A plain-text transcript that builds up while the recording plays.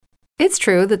It's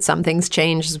true that some things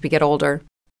change as we get older.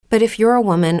 But if you're a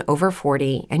woman over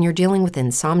 40 and you're dealing with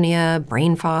insomnia,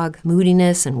 brain fog,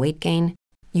 moodiness, and weight gain,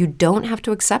 you don't have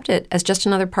to accept it as just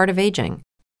another part of aging.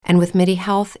 And with MIDI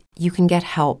Health, you can get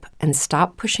help and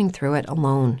stop pushing through it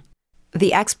alone.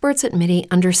 The experts at MIDI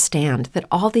understand that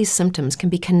all these symptoms can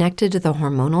be connected to the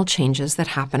hormonal changes that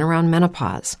happen around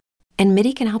menopause, and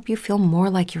MIDI can help you feel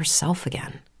more like yourself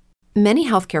again. Many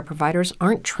healthcare providers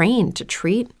aren't trained to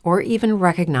treat or even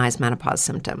recognize menopause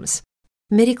symptoms.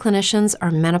 MIDI clinicians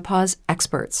are menopause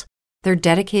experts. They're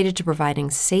dedicated to providing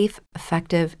safe,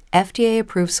 effective,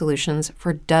 FDA-approved solutions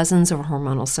for dozens of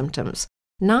hormonal symptoms,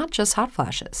 not just hot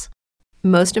flashes.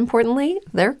 Most importantly,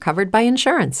 they're covered by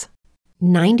insurance.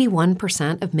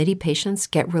 91% of MIDI patients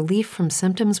get relief from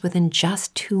symptoms within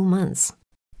just 2 months.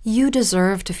 You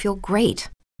deserve to feel great.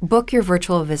 Book your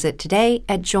virtual visit today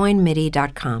at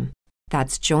joinmidi.com.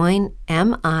 That's joinmidi.com.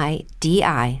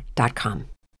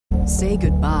 Say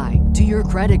goodbye to your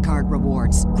credit card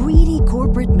rewards. Greedy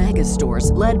corporate mega stores,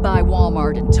 led by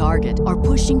Walmart and Target, are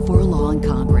pushing for a law in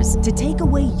Congress to take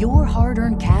away your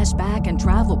hard-earned cash back and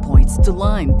travel points to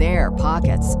line their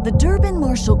pockets. The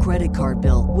Durbin-Marshall credit card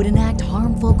bill would enact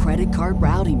harmful credit card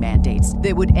routing mandates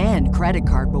that would end credit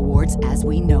card rewards as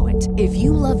we know it. If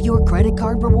you love your credit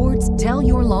card rewards, tell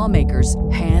your lawmakers,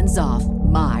 hands off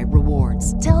my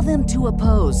rewards. Tell them to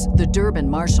oppose the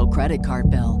Durbin-Marshall credit card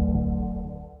bill.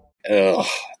 Ugh,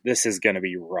 this is going to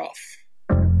be rough.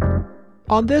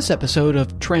 On this episode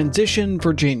of Transition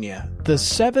Virginia, the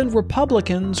 7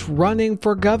 Republicans running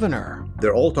for governor.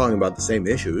 They're all talking about the same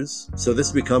issues, so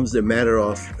this becomes a matter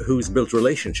of who's built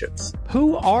relationships.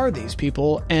 Who are these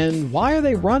people and why are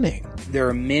they running? There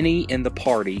are many in the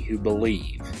party who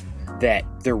believe that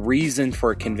the reason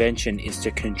for a convention is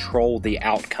to control the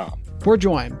outcome. We're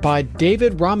joined by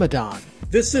David Ramadan.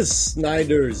 This is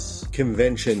Snyder's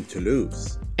convention to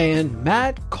lose. And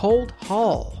Matt Colt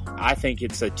Hall. I think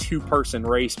it's a 2-person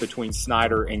race between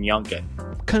Snyder and Youngkin.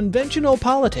 Conventional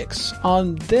politics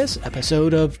on this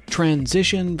episode of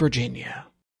Transition Virginia.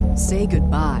 Say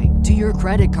goodbye to your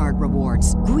credit card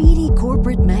rewards. Greedy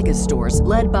corporate mega stores,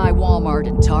 led by Walmart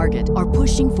and Target, are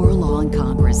pushing for a law in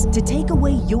Congress to take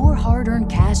away your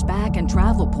hard-earned cash back and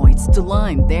travel points to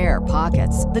line their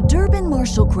pockets. The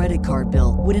Durbin-Marshall credit card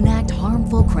bill would enact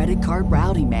harmful credit card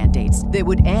routing mandates that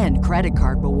would end credit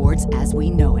card rewards as we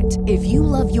know it. If you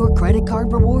love your credit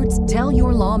card rewards, tell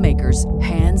your lawmakers,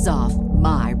 hands off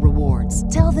my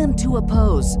rewards. Tell them to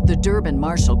oppose the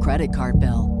Durbin-Marshall credit card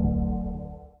bill.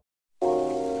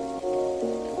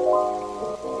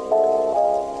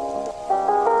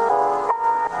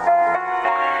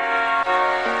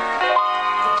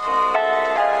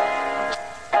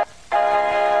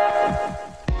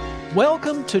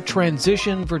 Welcome to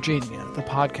Transition Virginia, the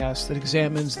podcast that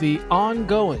examines the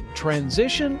ongoing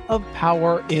transition of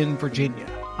power in Virginia.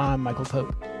 I'm Michael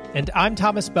Pope. And I'm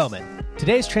Thomas Bowman.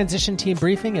 Today's transition team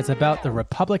briefing is about the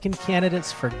Republican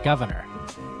candidates for governor.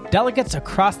 Delegates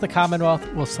across the Commonwealth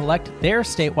will select their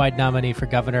statewide nominee for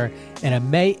governor in a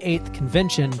May 8th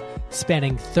convention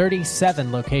spanning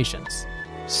 37 locations.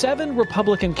 7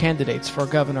 Republican candidates for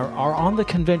governor are on the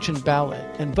convention ballot,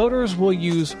 and voters will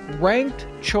use ranked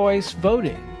choice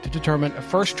voting to determine a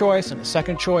first choice and a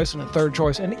second choice and a third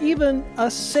choice and even a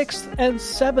 6th and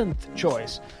 7th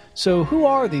choice. So who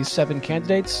are these 7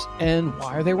 candidates and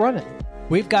why are they running?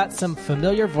 We've got some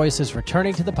familiar voices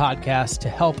returning to the podcast to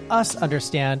help us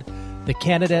understand the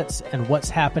candidates and what's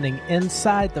happening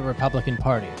inside the Republican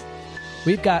Party.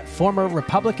 We've got former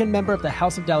Republican member of the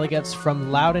House of Delegates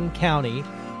from Loudoun County,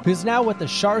 who's now with the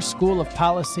Schar School of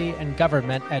Policy and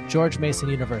Government at George Mason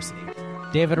University.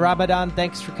 David Ramadan,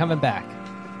 thanks for coming back.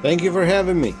 Thank you for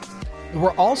having me.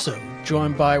 We're also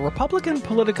joined by Republican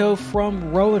Politico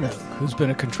from Roanoke, who's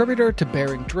been a contributor to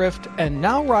Bearing Drift and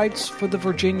now writes for the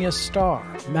Virginia Star.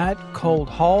 Matt Colt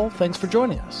Hall, thanks for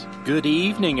joining us. Good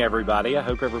evening, everybody. I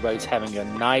hope everybody's having a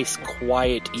nice,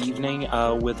 quiet evening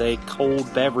with a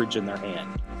cold beverage in their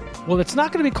hand. Well, it's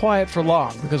not going to be quiet for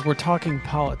long because we're talking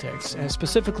politics, and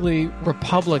specifically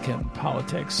Republican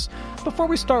politics. Before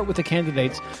we start with the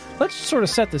candidates, let's sort of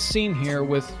set the scene here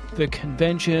with the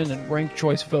convention and ranked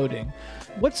choice voting.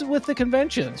 What's with the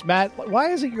conventions? Matt, why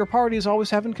is it your party is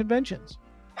always having conventions?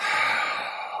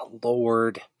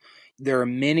 Lord, there are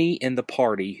many in the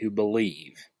party who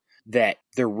believe that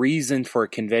the reason for a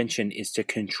convention is to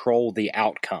control the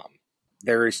outcome.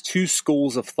 There is 2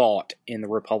 schools of thought in the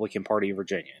Republican Party of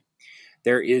Virginia.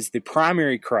 There is the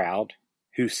primary crowd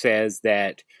who says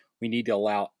that we need to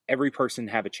allow every person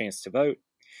to have a chance to vote.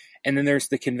 And then there's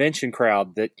the convention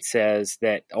crowd that says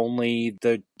that only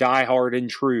the diehard and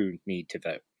true need to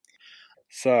vote.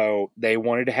 So they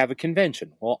wanted to have a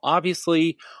convention. Well,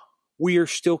 obviously, we are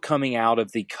still coming out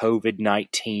of the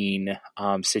COVID-19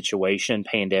 situation,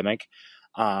 pandemic,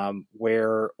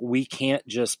 where we can't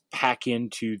just pack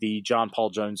into the John Paul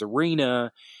Jones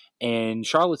Arena in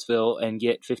Charlottesville and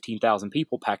get 15,000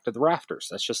 people packed to the rafters.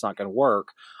 That's just not going to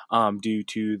work due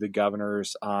to the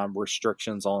governor's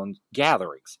restrictions on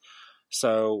gatherings.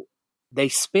 So they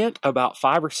spent about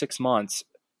 5 or 6 months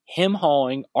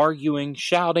hem-hawing, arguing,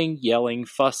 shouting, yelling,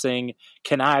 fussing,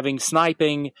 conniving,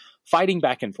 sniping, fighting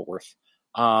back and forth.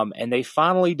 And they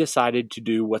finally decided to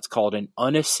do what's called an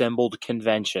unassembled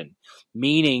convention,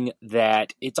 meaning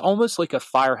that it's almost like a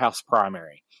firehouse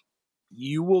primary.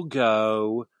 You will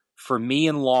go, for me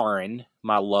and Lauren,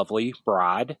 my lovely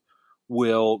bride,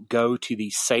 will go to the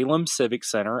Salem Civic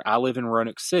Center. I live in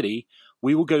Roanoke City.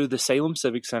 We will go to the Salem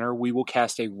Civic Center. We will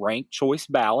cast a ranked choice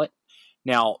ballot.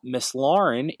 Now, Miss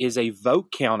Lauren is a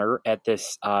vote counter at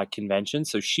this convention,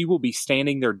 so she will be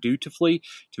standing there dutifully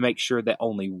to make sure that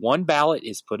only one ballot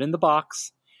is put in the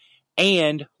box.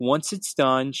 And once it's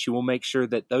done, she will make sure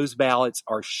that those ballots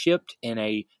are shipped in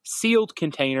a sealed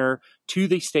container to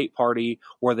the state party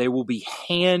where they will be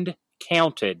hand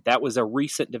counted. That was a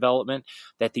recent development,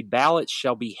 that the ballots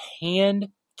shall be hand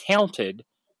counted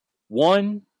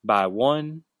one by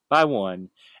one by one.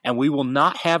 And we will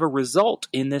not have a result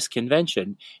in this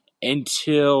convention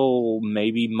until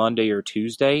maybe Monday or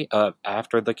Tuesday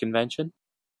after the convention.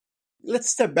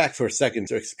 Let's step back for a second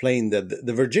to explain that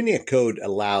the Virginia Code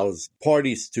allows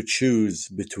parties to choose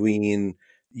between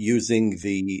using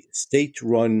the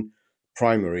state-run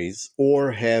primaries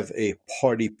or have a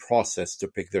party process to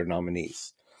pick their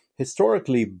nominees.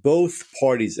 Historically, both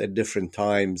parties at different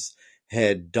times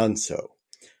had done so.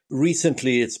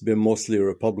 Recently, it's been mostly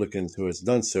Republicans who has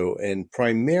done so, and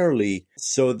primarily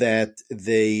so that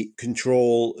they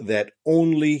control that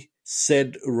only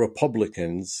said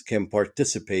Republicans can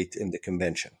participate in the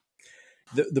convention.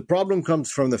 The problem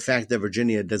comes from the fact that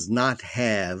Virginia does not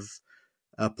have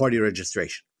party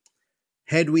registration.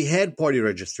 Had we had party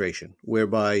registration,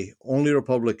 whereby only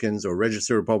Republicans or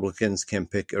registered Republicans can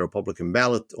pick a Republican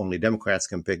ballot, only Democrats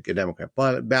can pick a Democrat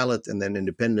ballot, and then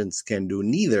independents can do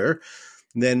neither,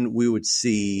 then we would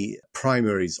see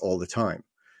primaries all the time.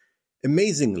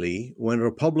 Amazingly, when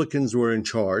Republicans were in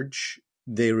charge,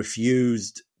 they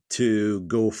refused to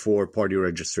go for party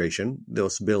registration.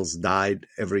 Those bills died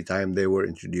every time they were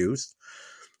introduced.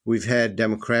 We've had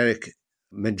Democratic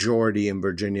majority in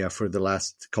Virginia for the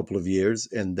last couple of years,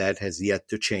 and that has yet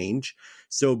to change.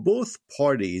 So both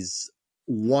parties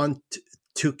want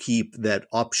to keep that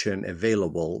option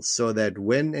available so that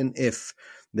when and if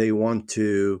they want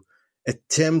to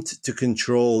attempt to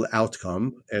control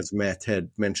outcome, as Matt had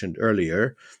mentioned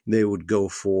earlier, they would go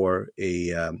for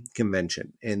a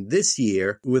convention. And this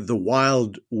year, with the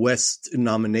Wild West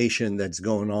nomination that's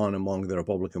going on among the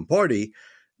Republican Party,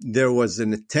 there was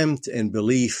an attempt and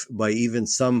belief by even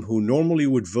some who normally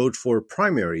would vote for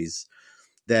primaries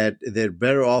that they're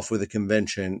better off with a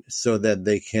convention so that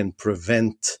they can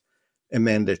prevent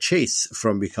Amanda Chase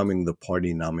from becoming the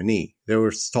party nominee. There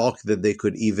was talk that they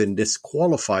could even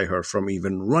disqualify her from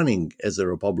even running as a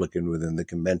Republican within the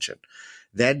convention.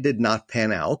 That did not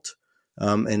pan out,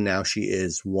 and now she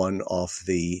is one of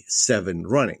the 7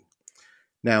 running.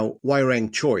 Now, why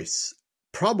ranked choice?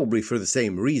 Probably for the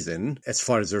same reason, as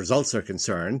far as the results are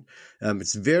concerned.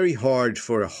 It's very hard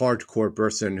for a hardcore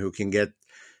person who can get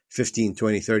 15,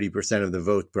 20, 30% of the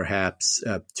vote, perhaps,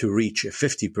 to reach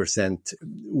 50%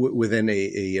 within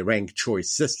a ranked choice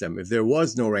system. If there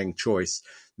was no ranked choice,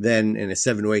 then in a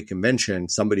 7-way convention,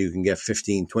 somebody who can get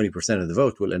 15, 20% of the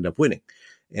vote will end up winning.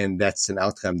 And that's an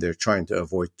outcome they're trying to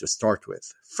avoid to start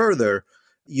with. Further,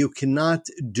 you cannot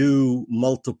do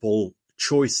multiple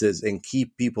choices and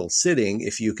keep people sitting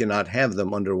if you cannot have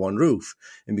them under one roof.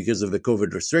 And because of the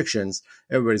COVID restrictions,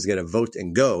 everybody's got to vote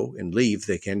and go and leave.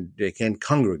 They can't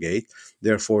congregate.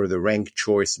 Therefore, the ranked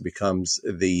choice becomes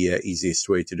the easiest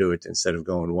way to do it instead of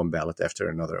going one ballot after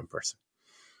another in person.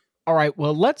 All right,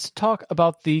 well, let's talk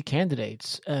about the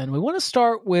candidates. And we want to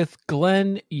start with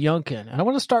Glenn Youngkin. And I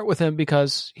want to start with him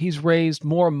because he's raised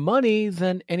more money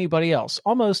than anybody else,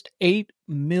 almost $8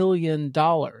 million.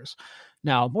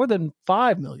 Now, more than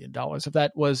 $5 million of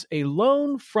that was a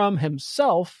loan from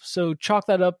himself, so chalk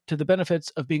that up to the benefits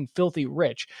of being filthy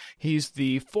rich. He's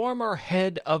the former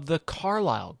head of the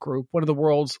Carlyle Group, one of the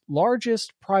world's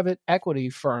largest private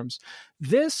equity firms.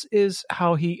 This is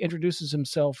how he introduces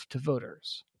himself to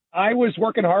voters. I was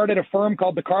working hard at a firm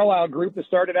called the Carlyle Group that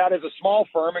started out as a small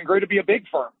firm and grew to be a big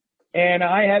firm. And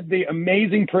I had the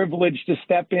amazing privilege to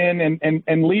step in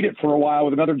and lead it for a while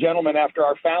with another gentleman after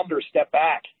our founder stepped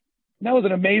back. And that was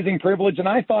an amazing privilege, and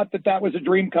I thought that was a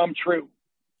dream come true.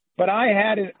 But I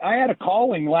had a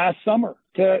calling last summer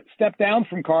to step down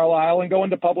from Carlyle and go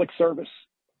into public service.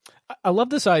 I love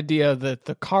this idea that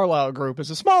the Carlyle Group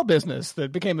is a small business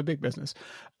that became a big business.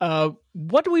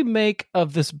 What do we make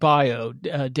of this bio,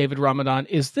 David Ramadan?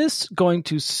 Is this going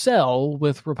to sell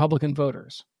with Republican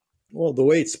voters? Well, the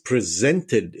way it's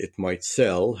presented, it might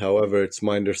sell. However, it's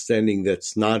my understanding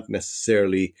that's not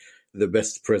necessarily the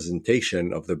best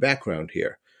presentation of the background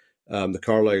here. The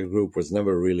Carlyle Group was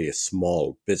never really a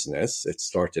small business. It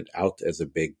started out as a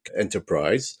big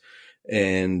enterprise.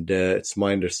 And it's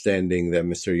my understanding that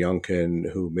Mr.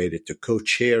 Youngkin, who made it to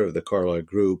co-chair of the Carlyle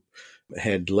Group,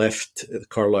 had left the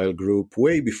Carlyle Group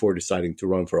way before deciding to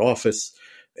run for office,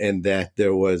 and that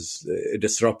there was a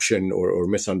disruption or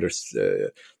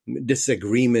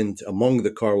disagreement among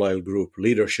the Carlyle Group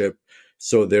leadership.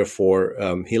 So therefore,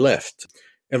 he left.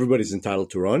 Everybody's entitled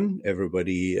to run.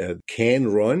 Everybody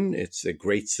can run. It's a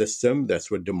great system.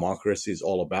 That's what democracy is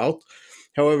all about.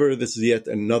 However, this is yet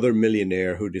another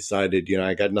millionaire who decided,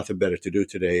 I got nothing better to do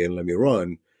today and let me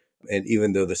run. And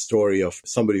even though the story of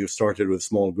somebody who started with a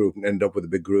small group and ended up with a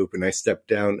big group and I stepped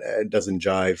down, it doesn't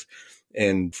jive.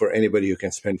 And for anybody who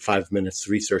can spend 5 minutes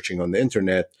researching on the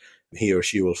internet, he or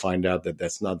she will find out that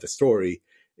that's not the story.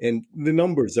 And the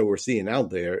numbers that we're seeing out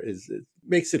there it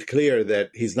makes it clear that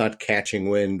he's not catching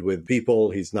wind with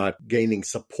people. He's not gaining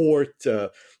support.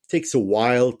 Takes a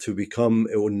while to become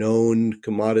a known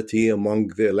commodity among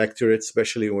the electorate,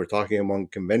 especially when we're talking among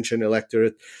convention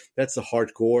electorate. That's a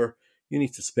hardcore. You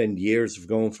need to spend years of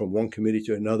going from one committee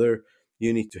to another.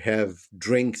 You need to have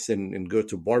drinks and go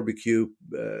to barbecue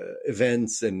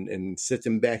events and sit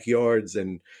in backyards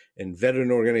and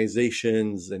veteran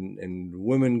organizations and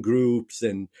women groups.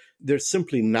 And there's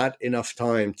simply not enough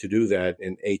time to do that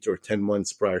in 8 or 10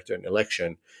 months prior to an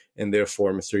election. And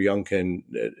therefore, Mr. Youngkin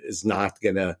is not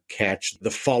going to catch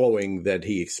the following that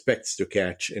he expects to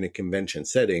catch in a convention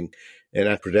setting. And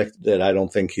I predict that I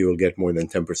don't think he will get more than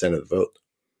 10% of the vote.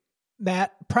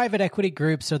 Matt, private equity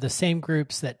groups are the same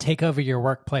groups that take over your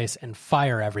workplace and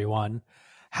fire everyone.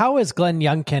 How is Glenn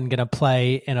Youngkin going to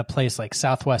play in a place like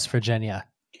Southwest Virginia?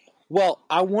 Well,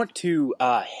 I want to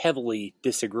heavily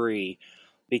disagree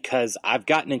because I've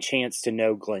gotten a chance to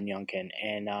know Glenn Youngkin,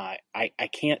 and I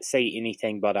can't say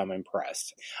anything but I'm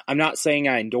impressed. I'm not saying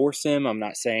I endorse him. I'm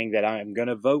not saying that I'm going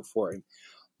to vote for him.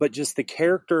 But just the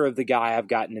character of the guy I've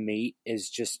gotten to meet is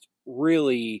just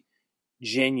really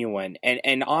genuine.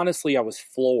 And honestly, I was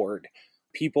floored.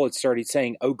 People had started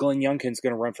saying, oh, Glenn Youngkin's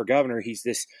going to run for governor. He's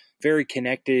this very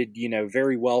connected,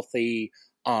 very wealthy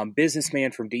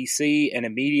businessman from D.C. And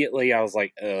immediately I was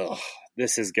like, ugh,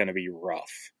 this is going to be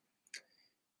rough.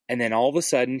 And then all of a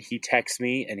sudden he texts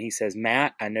me and he says,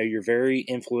 Matt, I know you're very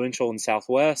influential in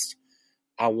Southwest.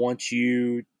 I want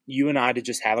you and I to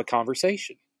just have a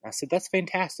conversation. I said, that's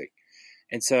fantastic.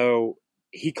 And so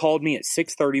he called me at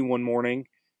 6:30 one morning.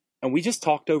 And we just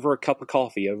talked over a cup of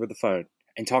coffee over the phone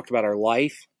and talked about our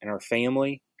life and our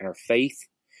family and our faith,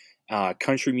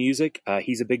 country music.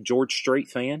 He's a big George Strait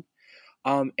fan.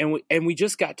 And we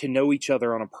just got to know each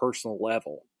other on a personal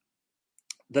level.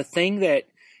 The thing that,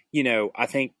 I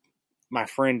think my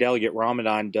friend Delegate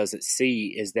Ramadan doesn't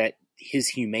see is that his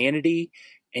humanity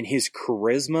and his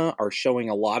charisma are showing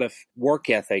a lot of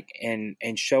work ethic and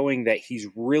showing that he's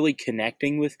really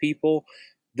connecting with people.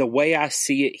 The way I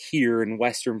see it here in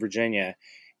Western Virginia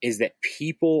is that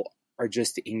people are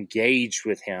just engaged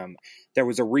with him. There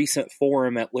was a recent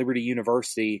forum at Liberty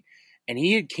University, and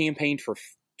he had campaigned for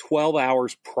 12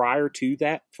 hours prior to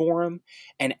that forum.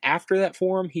 And after that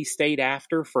forum, he stayed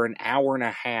after for an hour and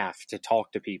a half to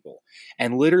talk to people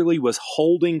and literally was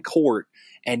holding court.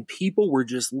 And people were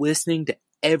just listening to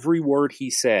every word he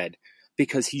said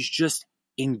because he's just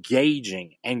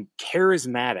engaging and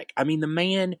charismatic. I mean, the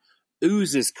man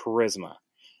oozes charisma.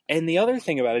 And the other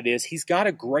thing about it is he's got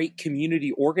a great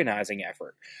community organizing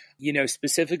effort.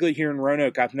 Specifically here in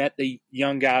Roanoke, I've met the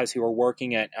young guys who are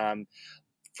working at,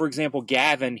 for example,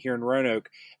 Gavin here in Roanoke.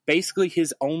 Basically,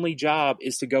 his only job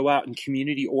is to go out and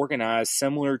community organize,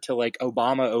 similar to like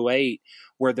Obama 08,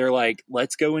 where they're like,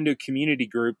 let's go into a community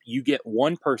group. You get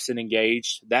one person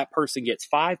engaged, that person gets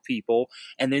 5 people,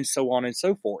 and then so on and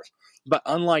so forth. But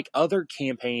unlike other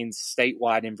campaigns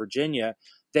statewide in Virginia,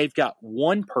 they've got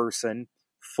one person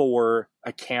for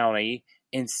a county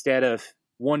instead of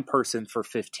one person for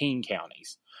 15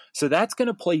 counties. So that's going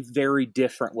to play very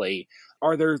differently.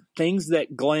 Are there things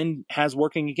that Glenn has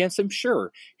working against him?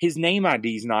 Sure. His name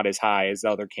ID is not as high as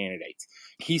other candidates.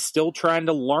 He's still trying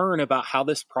to learn about how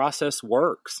this process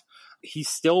works. He's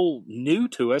still new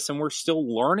to us, and we're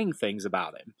still learning things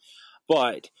about him.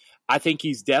 But I think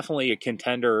he's definitely a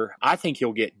contender. I think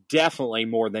he'll get definitely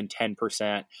more than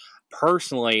 10%.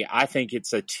 Personally, I think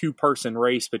it's a two-person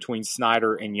race between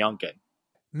Snyder and Youngkin.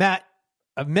 Matt,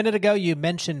 a minute ago you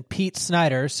mentioned Pete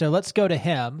Snyder, so let's go to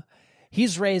him.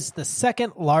 He's raised the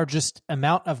second largest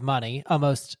amount of money,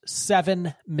 almost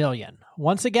 $7 million.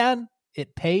 Once again,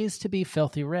 it pays to be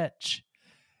filthy rich.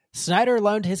 Snyder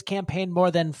loaned his campaign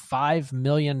more than $5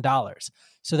 million.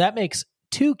 So that makes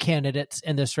two candidates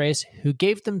in this race who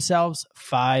gave themselves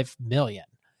 $5 million.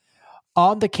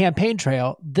 On the campaign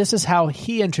trail, this is how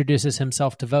he introduces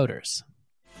himself to voters.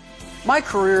 My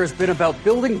career has been about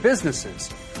building businesses,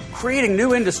 creating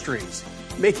new industries,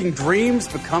 making dreams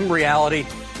become reality,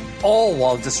 all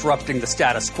while disrupting the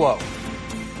status quo.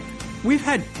 We've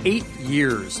had 8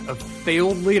 years of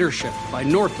failed leadership by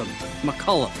Northam,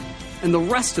 McCullough, and the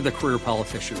rest of the career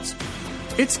politicians.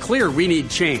 It's clear we need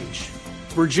change.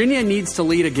 Virginia needs to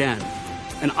lead again,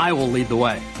 and I will lead the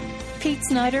way. Pete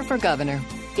Snyder for governor.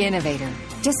 Innovator,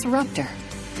 disruptor,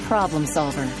 problem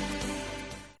solver.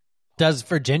 Does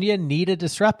Virginia need a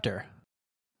disruptor?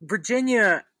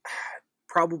 Virginia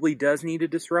probably does need a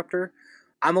disruptor.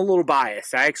 I'm a little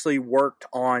biased. I actually worked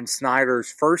on Snyder's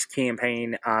first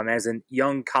campaign as a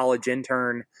young college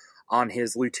intern on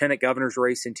his lieutenant governor's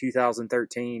race in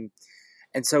 2013.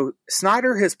 And so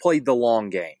Snyder has played the long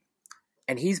game.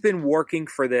 And he's been working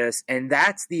for this, and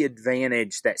that's the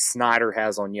advantage that Snyder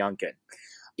has on Youngkin.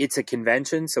 It's a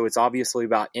convention, so it's obviously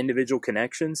about individual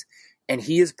connections, and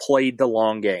he has played the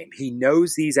long game. He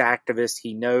knows these activists.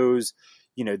 He knows,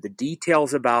 the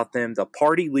details about them, the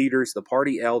party leaders, the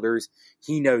party elders.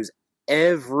 He knows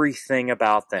everything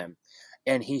about them,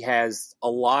 and he has a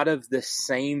lot of the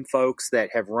same folks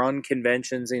that have run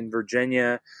conventions in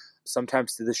Virginia,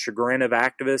 sometimes to the chagrin of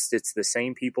activists. It's the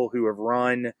same people who have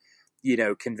run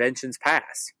conventions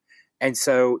past. And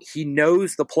so he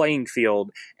knows the playing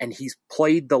field, and he's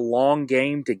played the long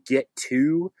game to get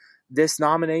to this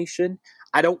nomination.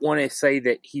 I don't want to say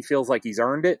that he feels like he's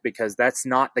earned it, because that's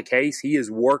not the case. He is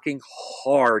working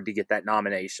hard to get that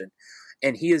nomination,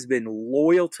 and he has been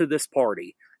loyal to this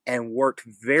party and worked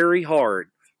very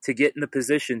hard to get in the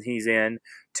position he's in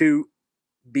to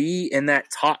be in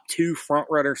that top 2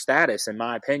 frontrunner status, in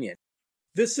my opinion.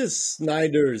 This is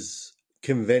Snyder's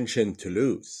convention to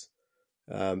lose.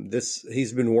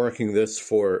 He's been working this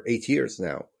for 8 years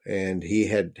now, and he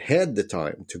had the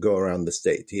time to go around the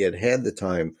state. He had the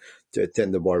time to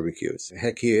attend the barbecues.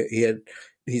 Heck,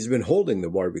 he's been holding the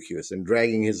barbecues and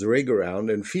dragging his rig around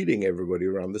and feeding everybody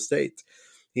around the state.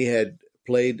 He had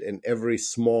played in every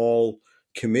small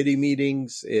committee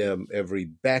meetings, every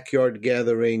backyard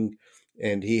gathering,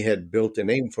 and he had built a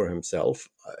name for himself.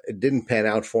 It didn't pan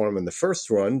out for him in the first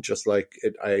run, just like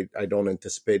I don't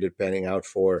anticipate it panning out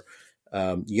for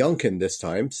Youngkin this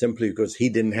time, simply because he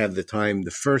didn't have the time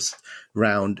the first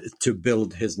round to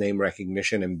build his name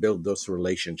recognition and build those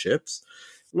relationships.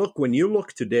 Look, when you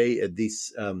look today at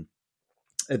these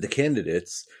at the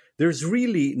candidates, there's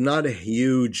really not a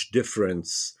huge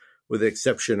difference, with the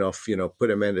exception of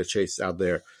put Amanda Chase out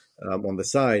there on the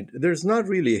side. There's not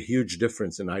really a huge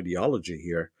difference in ideology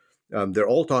here. They're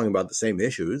all talking about the same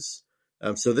issues.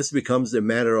 So this becomes a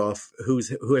matter of who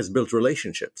has built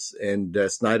relationships. And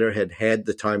Snyder had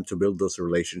the time to build those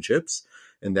relationships.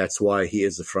 And that's why he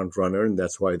is the front runner. And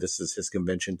that's why this is his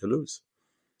convention to lose.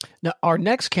 Now, our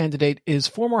next candidate is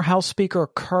former House Speaker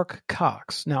Kirk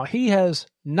Cox. Now, he has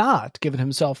not given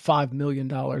himself $5 million,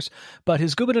 but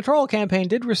his gubernatorial campaign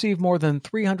did receive more than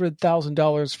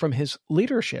 $300,000 from his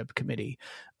leadership committee.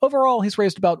 Overall, he's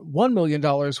raised about $1 million,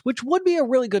 which would be a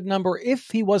really good number if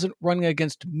he wasn't running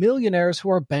against millionaires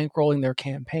who are bankrolling their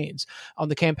campaigns. On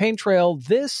the campaign trail,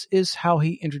 this is how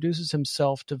he introduces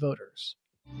himself to voters.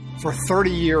 For 30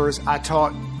 years, I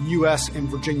taught U.S. and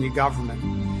Virginia government.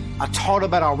 I taught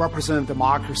about our representative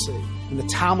democracy and the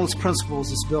timeless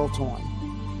principles it's built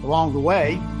on. Along the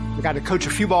way, I got to coach a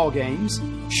few ball games,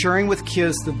 sharing with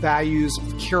kids the values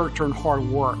of character and hard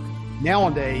work.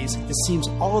 Nowadays, it seems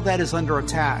all of that is under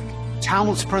attack.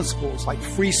 Timeless principles like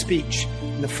free speech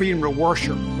and the freedom to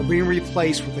worship are being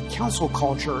replaced with a council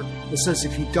culture that says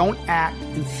if you don't act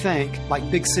and think like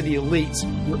big city elites,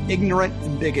 you're ignorant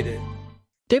and bigoted.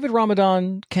 David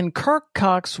Ramadan, can Kirk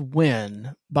Cox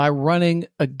win by running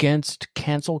against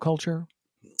cancel culture?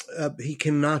 He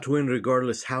cannot win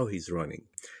regardless how he's running.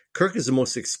 Kirk is the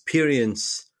most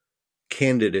experienced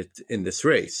candidate in this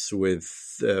race with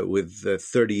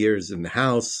 30 years in the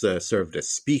House, served as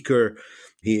Speaker.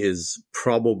 He is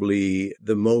probably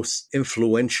the most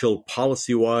influential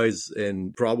policy-wise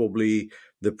and probably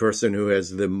the person who has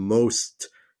the most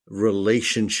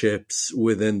relationships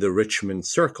within the Richmond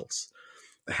circles.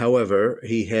 However,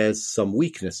 he has some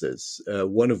weaknesses,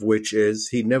 one of which is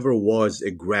he never was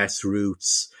a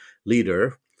grassroots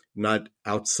leader, not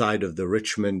outside of the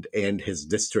Richmond and his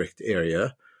district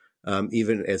area.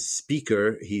 Even as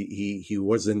speaker, he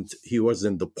wasn't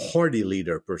the party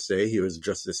leader per se. He was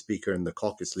just the speaker and the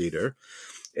caucus leader.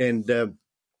 And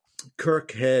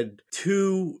Kirk had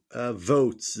two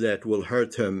votes that will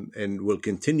hurt him and will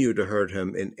continue to hurt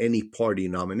him in any party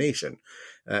nomination.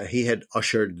 He had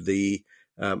ushered the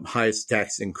highest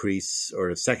tax increase, or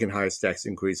the second highest tax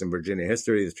increase in Virginia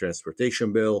history, the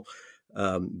transportation bill,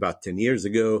 about 10 years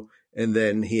ago. And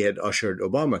then he had ushered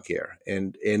Obamacare.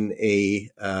 And in a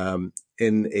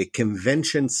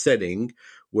convention setting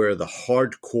where the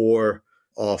hardcore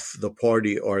of the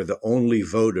party are the only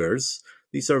voters,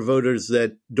 these are voters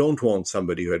that don't want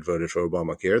somebody who had voted for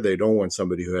Obamacare. They don't want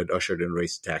somebody who had ushered and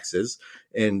raised taxes.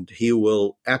 And he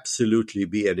will absolutely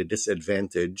be at a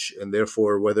disadvantage. And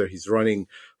therefore, whether he's running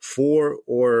for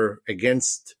or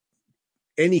against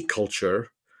any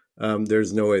culture,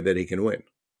 there's no way that he can win.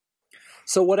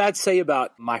 So what I'd say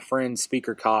about my friend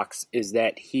Speaker Cox is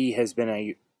that he has been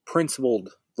a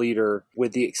principled leader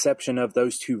with the exception of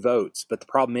those two votes. But the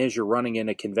problem is you're running in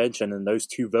a convention and those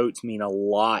two votes mean a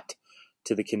lot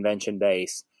to the convention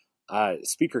base.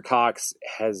 Speaker Cox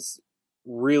has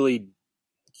really,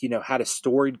 had a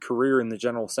storied career in the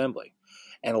General Assembly,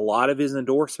 and a lot of his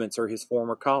endorsements are his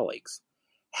former colleagues.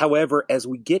 However, as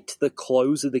we get to the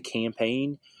close of the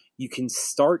campaign, you can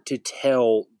start to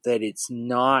tell that it's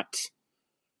not,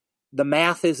 the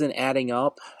math isn't adding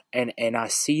up, and I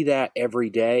see that every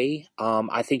day.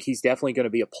 I think he's definitely going to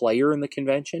be a player in the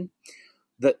convention.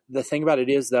 The thing about it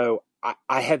is, though,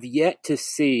 I have yet to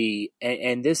see,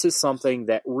 and this is something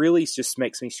that really just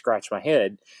makes me scratch my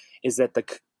head, is that the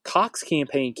Cox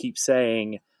campaign keeps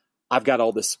saying, I've got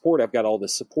all this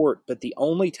support, but the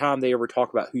only time they ever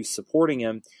talk about who's supporting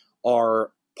him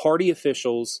are party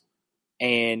officials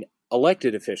and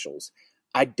elected officials.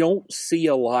 I don't see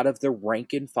a lot of the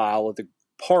rank and file of the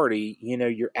party,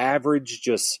 your average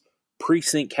just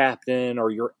precinct captain or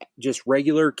your just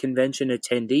regular convention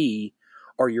attendee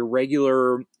or your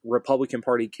regular Republican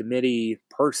Party committee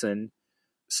person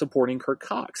supporting Kirk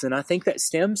Cox. And I think that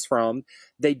stems from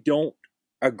they don't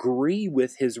agree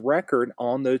with his record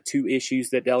on the two issues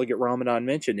that Delegate Ramadan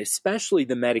mentioned, especially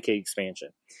the Medicaid expansion,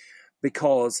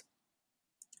 because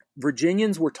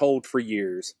Virginians were told for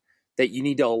years that you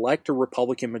need to elect a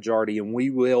Republican majority and we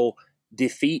will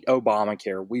defeat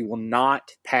Obamacare. We will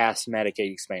not pass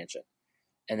Medicaid expansion.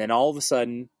 And then all of a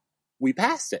sudden, we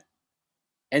passed it.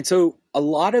 And so a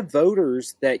lot of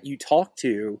voters that you talk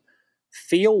to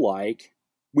feel like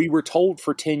we were told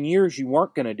for 10 years you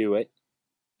weren't going to do it,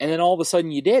 and then all of a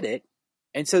sudden you did it.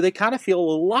 And so they kind of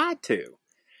feel lied to.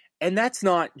 And that's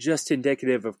not just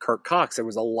indicative of Kirk Cox. There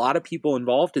was a lot of people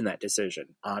involved in that decision.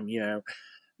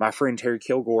 My friend Terry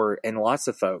Kilgore and lots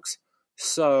of folks.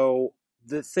 So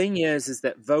the thing is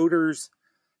that voters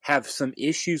have some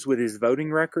issues with his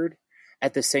voting record.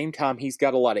 At the same time, he's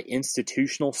got a lot of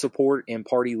institutional support in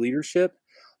party leadership,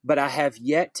 but I have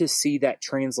yet to see that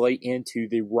translate into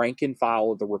the rank and file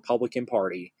of the Republican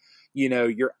Party.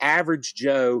 Your average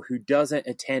Joe who doesn't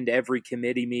attend every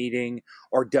committee meeting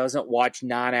or doesn't watch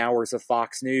 9 hours of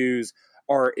Fox News,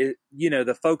 or,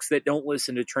 the folks that don't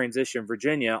listen to Transition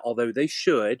Virginia, although they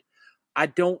should. I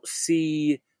don't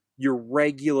see your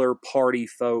regular party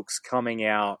folks coming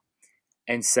out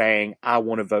and saying, I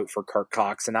want to vote for Kirk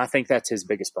Cox. And I think that's his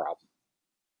biggest problem.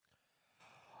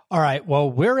 All right.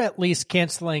 Well, we're at least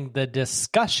canceling the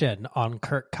discussion on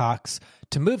Kirk Cox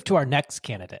to move to our next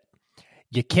candidate.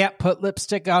 You can't put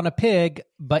lipstick on a pig,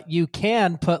 but you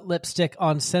can put lipstick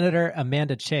on Senator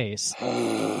Amanda Chase,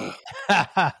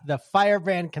 the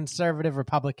firebrand conservative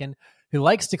Republican who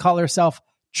likes to call herself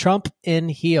Trump in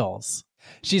heels.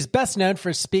 She's best known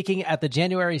for speaking at the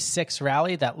January 6th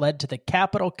rally that led to the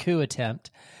Capitol coup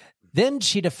attempt. Then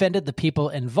she defended the people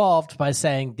involved by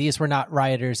saying these were not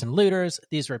rioters and looters,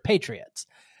 these were patriots.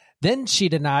 Then she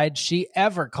denied she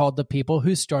ever called the people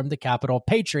who stormed the Capitol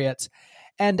patriots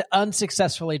and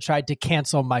unsuccessfully tried to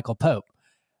cancel Michael Pope.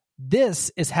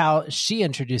 This is how she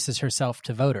introduces herself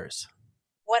to voters.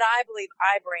 What I believe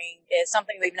I bring is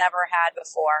something we've never had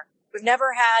before. We've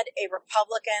never had a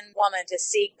Republican woman to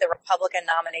seek the Republican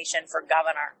nomination for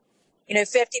governor. 50%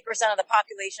 of the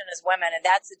population is women, and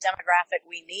that's the demographic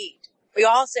we need. We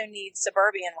also need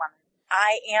suburban women.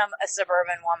 I am a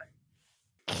suburban woman.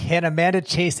 Can Amanda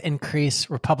Chase increase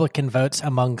Republican votes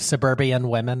among suburban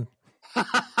women?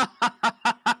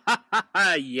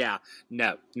 Yeah,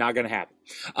 no, not going to happen.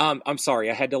 I'm sorry.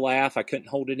 I had to laugh. I couldn't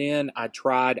hold it in. I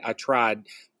tried.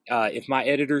 If my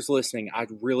editor's listening, I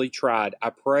really tried. I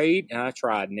prayed and I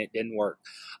tried, and it didn't work.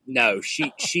 No,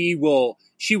 she will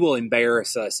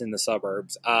embarrass us in the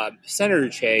suburbs. Senator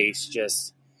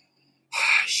Chase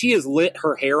she has lit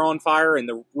her hair on fire, and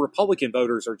the Republican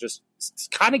voters are just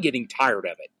kind of getting tired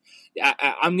of it.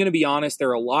 I'm going to be honest. There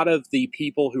are a lot of the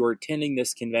people who are attending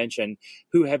this convention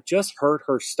who have just heard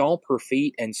her stomp her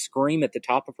feet and scream at the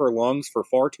top of her lungs for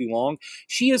far too long.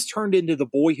 She has turned into the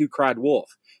boy who cried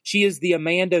wolf. She is the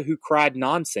Amanda who cried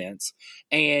nonsense,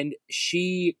 and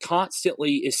she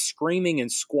constantly is screaming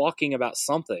and squawking about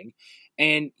something.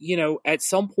 And, at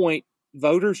some point,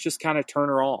 voters just kind of turn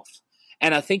her off.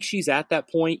 And I think she's at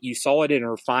that point. You saw it in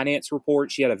her finance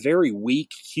report. She had a very weak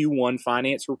Q1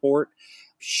 finance report.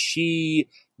 She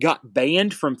got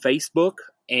banned from Facebook,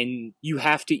 and you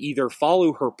have to either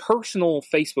follow her personal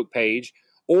Facebook page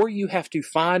or you have to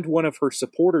find one of her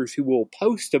supporters who will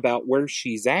post about where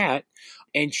she's at.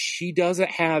 And she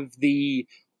doesn't have the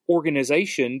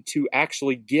organization to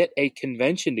actually get a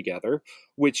convention together,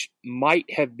 which might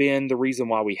have been the reason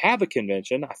why we have a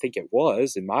convention. I think it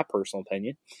was, in my personal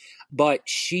opinion. But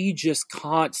she's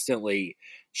constantly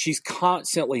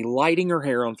lighting her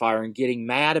hair on fire and getting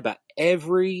mad about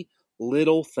every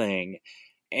little thing.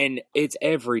 And it's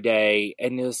every day.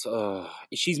 And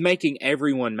she's making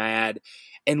everyone mad.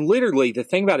 And literally, the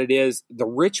thing about it is the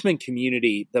Richmond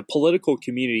community, the political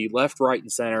community, left, right,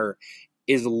 and center,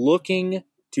 is looking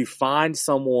to find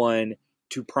someone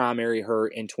to primary her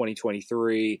in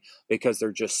 2023 because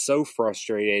they're just so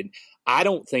frustrated. I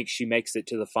don't think she makes it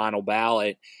to the final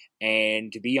ballot.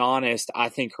 And to be honest, I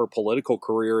think her political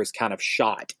career is kind of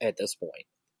shot at this point.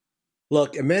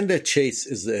 Look, Amanda Chase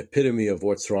is the epitome of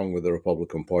what's wrong with the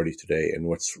Republican Party today, and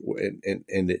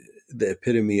the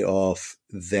epitome of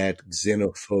that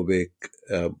xenophobic,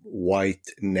 white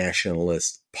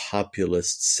nationalist,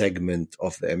 populist segment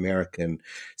of the American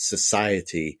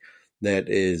society that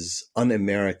is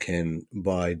un-American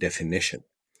by definition.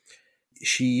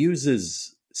 She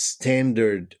uses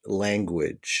standard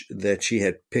language that she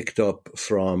had picked up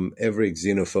from every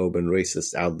xenophobe and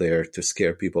racist out there to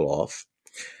scare people off.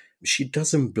 She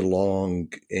doesn't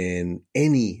belong in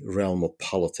any realm of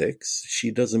politics. She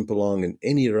doesn't belong in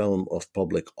any realm of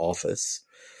public office.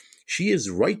 She is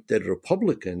right that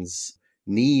Republicans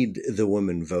need the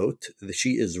women vote.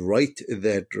 She is right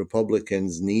that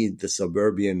Republicans need the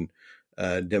suburban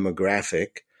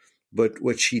demographic. But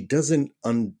what she doesn't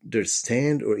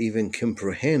understand or even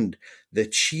comprehend,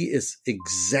 that she is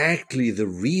exactly the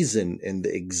reason and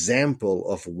the example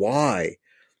of why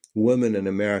women in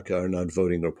America are not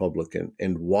voting Republican,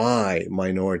 and why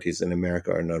minorities in America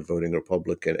are not voting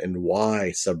Republican, and why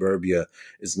suburbia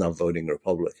is not voting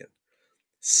Republican.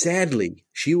 Sadly,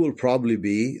 she will probably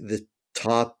be the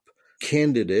top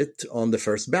candidate on the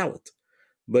first ballot.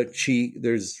 But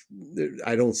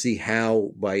I don't see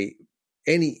how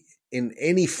in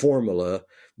any formula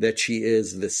that she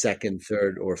is the second,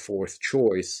 third, or fourth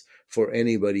choice for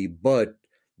anybody but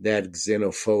that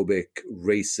xenophobic,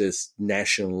 racist,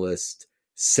 nationalist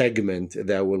segment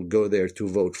that will go there to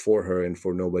vote for her and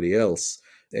for nobody else.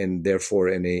 And therefore,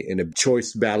 in a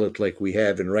choice ballot like we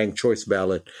have, in ranked choice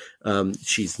ballot,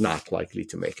 she's not likely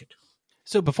to make it.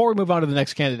 So before we move on to the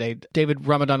next candidate, David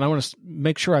Ramadan, I want to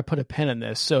make sure I put a pin in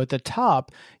this. So at the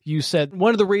top, you said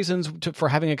one of the reasons for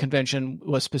having a convention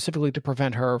was specifically to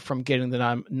prevent her from getting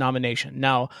the nomination.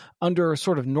 Now, under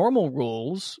sort of normal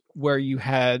rules, where you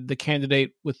had the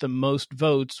candidate with the most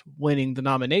votes winning the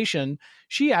nomination,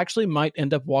 she actually might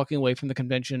end up walking away from the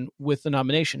convention with the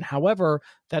nomination. However,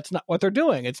 that's not what they're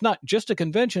doing. It's not just a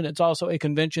convention. It's also a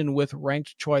convention with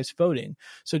ranked choice voting.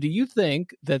 So do you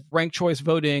think that ranked choice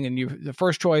voting, and the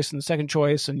first choice and the second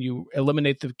choice, and you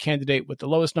eliminate the candidate with the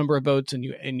lowest number of votes and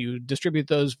you distribute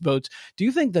those votes, do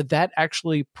you think that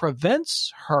actually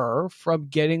prevents her from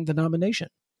getting the nomination?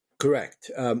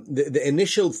 Correct. The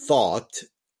initial thought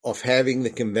of having the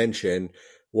convention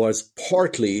was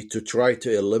partly to try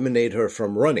to eliminate her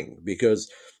from running, because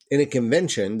in a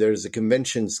convention, there's a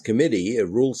conventions committee, a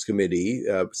rules committee,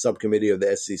 a subcommittee of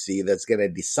the SEC that's going to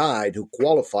decide who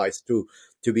qualifies to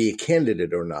be a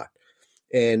candidate or not.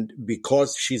 And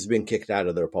because she's been kicked out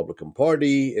of the Republican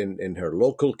Party in her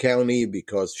local county,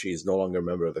 because she's no longer a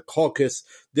member of the caucus,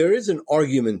 there is an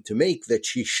argument to make that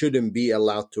she shouldn't be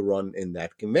allowed to run in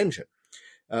that convention.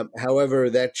 However,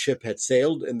 that ship had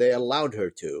sailed and they allowed her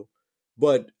to.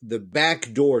 But the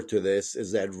back door to this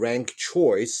is that ranked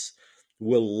choice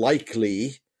will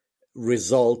likely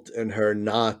result in her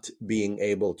not being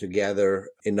able to gather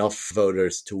enough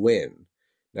voters to win.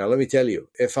 Now, let me tell you,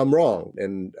 if I'm wrong,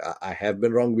 and I have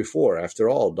been wrong before, after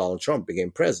all, Donald Trump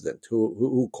became president.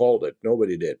 Who called it?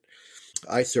 Nobody did.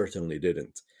 I certainly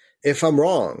didn't. If I'm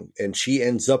wrong and she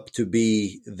ends up to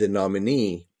be the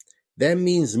nominee, that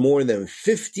means more than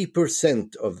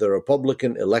 50% of the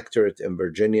Republican electorate in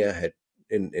Virginia had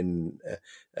in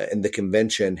the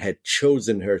convention had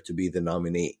chosen her to be the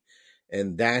nominee.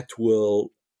 And that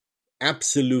will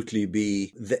absolutely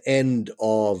be the end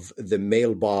of the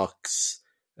mailbox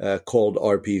called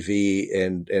RPV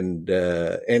and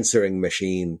answering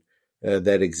machine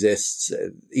that exists.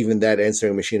 Even that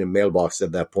answering machine and mailbox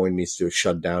at that point needs to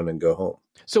shut down and go home.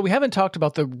 So we haven't talked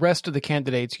about the rest of the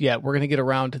candidates yet. We're going to get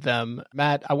around to them.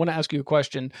 Matt, I want to ask you a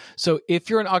question. So if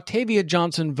you're an Octavia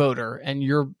Johnson voter and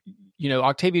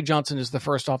Octavia Johnson is the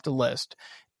first off the list,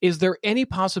 is there any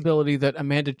possibility that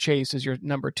Amanda Chase is your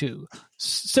number 2?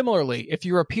 Similarly, if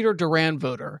you're a Peter Duran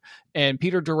voter and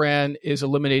Peter Duran is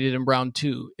eliminated in round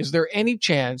 2, is there any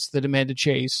chance that Amanda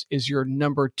Chase is your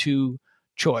number 2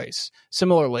 choice?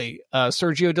 Similarly,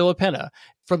 Sergio De La Pena.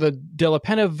 For the De La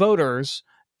Pena voters,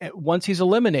 once he's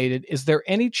eliminated, is there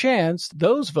any chance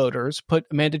those voters put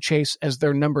Amanda Chase as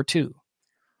their number 2?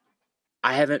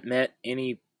 I haven't met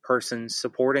any person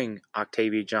supporting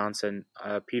Octavia Johnson,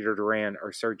 Peter Duran,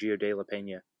 or Sergio De La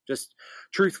Pena. Just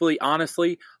truthfully,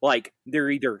 honestly, like they're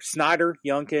either Snyder,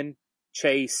 Youngkin,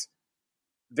 Chase,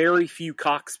 very few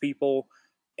Cox people,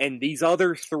 and these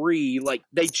other 3, like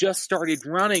they just started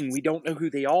running. We don't know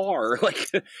who they are.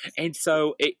 And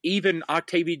so even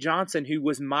Octavia Johnson, who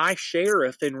was my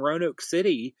sheriff in Roanoke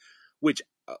City, which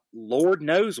Lord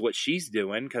knows what she's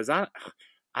doing, because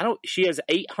she has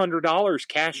 $800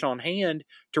 cash on hand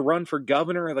to run for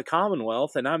governor of the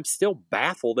Commonwealth, and I'm still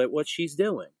baffled at what she's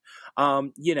doing.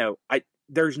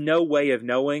 There's no way of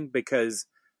knowing because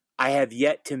I have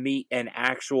yet to meet an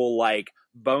actual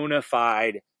bona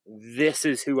fide, this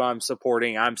is who I'm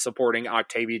supporting. I'm supporting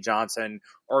Octavia Johnson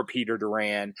or Peter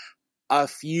Duran. A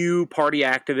few party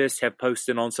activists have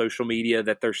posted on social media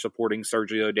that they're supporting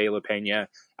Sergio De La Pena.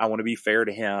 I want to be fair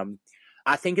to him.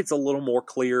 I think it's a little more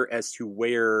clear as to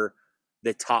where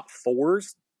the top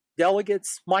 4's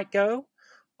delegates might go.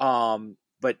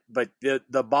 But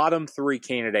the bottom 3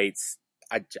 candidates,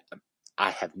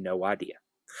 I have no idea.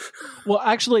 Well,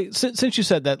 actually, since you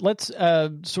said that, let's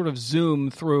sort of zoom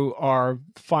through our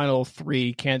final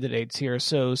 3 candidates here.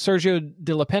 So Sergio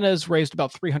De La Pena has raised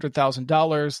about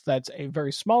 $300,000. That's a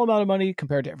very small amount of money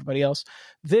compared to everybody else.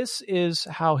 This is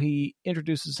how he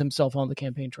introduces himself on the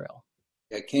campaign trail.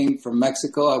 I came from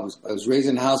Mexico. I was raised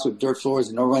in a house with dirt floors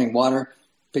and no running water,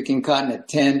 picking cotton at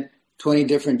 10, 20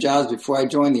 different jobs before I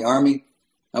joined the Army.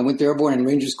 I went to Airborne and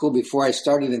Ranger School before I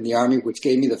started in the Army, which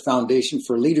gave me the foundation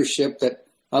for leadership that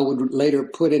I would later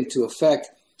put into effect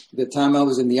the time I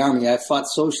was in the Army. I fought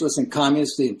socialists and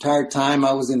communists the entire time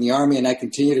I was in the Army, and I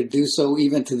continue to do so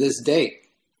even to this day.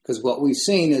 Because what we've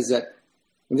seen is that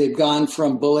they've gone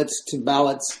from bullets to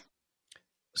ballots.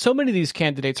 So many of these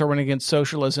candidates are running against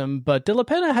socialism, but De La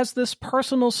Pena has this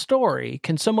personal story.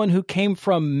 Can someone who came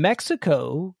from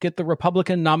Mexico get the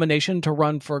Republican nomination to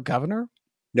run for governor?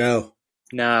 No.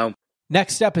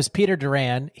 Next up is Peter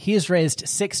Duran. He's raised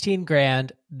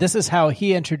 $16,000. This is how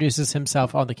he introduces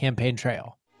himself on the campaign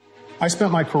trail. I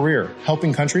spent my career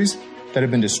helping countries that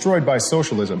have been destroyed by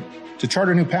socialism to chart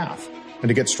a new path and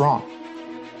to get strong.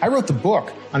 I wrote the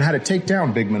book on how to take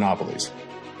down big monopolies.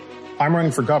 I'm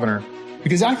running for governor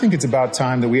because I think it's about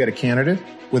time that we had a candidate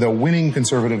with a winning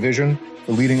conservative vision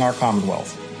for leading our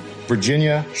Commonwealth.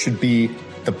 Virginia should be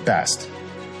the best.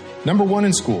 Number 1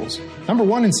 in schools, number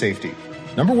 1 in safety,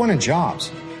 number 1 in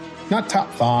jobs. Not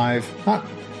top 5, not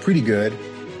pretty good.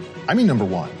 I mean number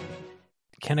 1.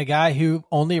 Can a guy who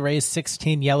only raised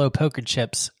 16 yellow poker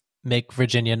chips make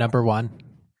Virginia number 1?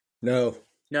 No.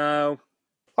 All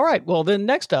right, well then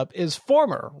next up is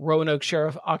former Roanoke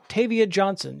Sheriff Octavia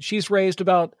Johnson. She's raised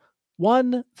about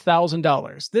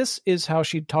 $1,000. This is how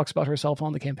she talks about herself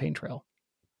on the campaign trail.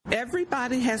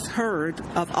 Everybody has heard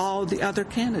of all the other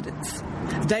candidates.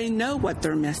 They know what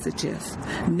their message is.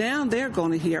 Now they're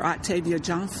going to hear Octavia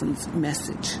Johnson's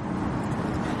message.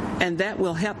 And that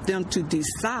will help them to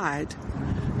decide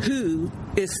who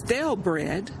is stale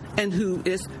bread and who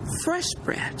is fresh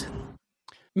bread.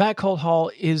 Matt Coldhall,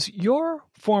 is your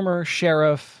former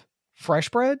sheriff fresh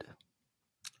bread?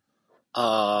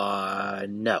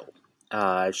 No.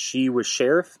 She was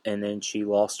sheriff, and then she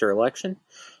lost her election,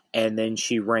 and then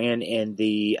she ran in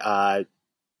the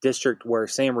district where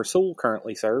Sam Rasool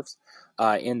currently serves,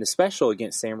 in the special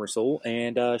against Sam Rasool,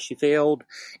 and she failed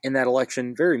in that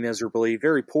election very miserably,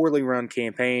 very poorly run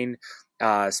campaign.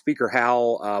 Speaker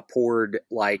Howell poured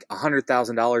like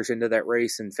 $100,000 into that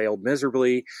race and failed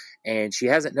miserably, and she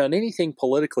hasn't done anything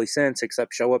politically since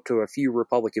except show up to a few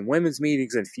Republican women's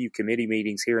meetings and a few committee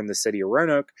meetings here in the city of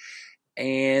Roanoke.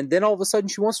 And then all of a sudden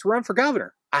she wants to run for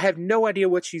governor. I have no idea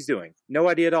what she's doing. No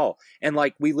idea at all. And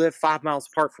like, we live 5 miles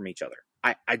apart from each other.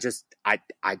 I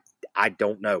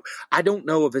don't know. I don't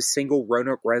know of a single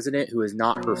Roanoke resident who is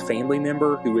not her family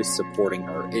member who is supporting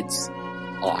her. It's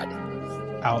odd.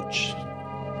 Ouch.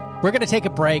 We're going to take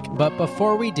a break, but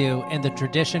before we do, in the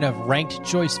tradition of ranked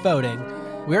choice voting,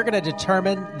 we're going to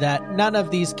determine that none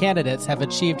of these candidates have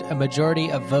achieved a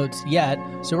majority of votes yet,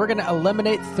 so we're going to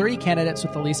eliminate 3 candidates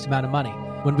with the least amount of money.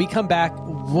 When we come back,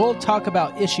 we'll talk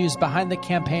about issues behind the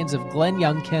campaigns of Glenn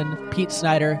Youngkin, Pete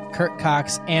Snyder, Kurt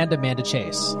Cox, and Amanda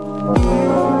Chase.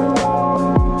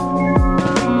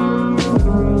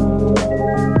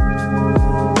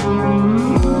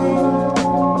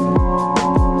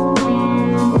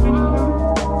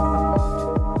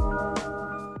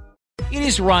 It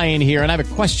is Ryan here, and I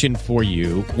have a question for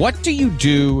you. What do you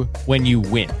do when you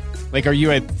win? Like, are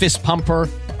you a fist pumper,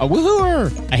 a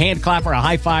woohooer, a hand clapper, a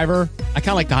high fiver? I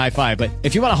kind of like the high five, but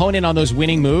if you want to hone in on those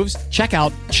winning moves, check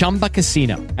out Chumba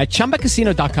Casino. At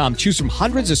ChumbaCasino.com, choose from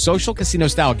hundreds of social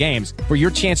casino-style games for your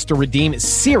chance to redeem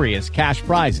serious cash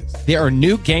prizes. There are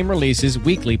new game releases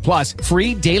weekly, plus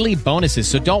free daily bonuses,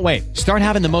 so don't wait. Start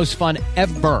having the most fun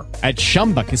ever at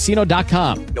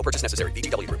ChumbaCasino.com. No purchase necessary.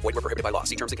 VGW Group. Void where prohibited by law.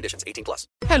 See terms and conditions. 18+.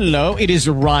 Hello, it is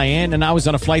Ryan, and I was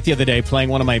on a flight the other day playing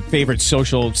one of my favorite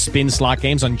social spin slot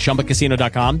games on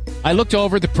ChumbaCasino.com. I looked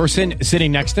over at the person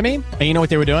sitting next to me, and you know what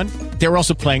they were doing? They were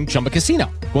also playing Chumba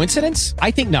Casino. Coincidence? I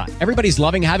think not. Everybody's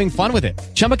loving having fun with it.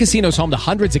 Chumba Casino is home to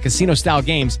hundreds of casino-style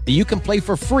games that you can play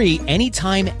for free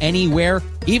anytime, anywhere,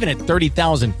 even at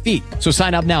 30,000 feet. So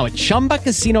sign up now at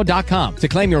ChumbaCasino.com to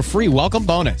claim your free welcome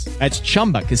bonus. That's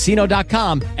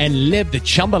ChumbaCasino.com and live the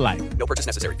Chumba life. No purchase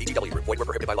necessary. VGW Group. Void where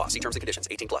prohibited by law. See terms and conditions.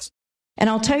 18+. And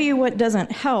I'll tell you what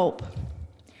doesn't help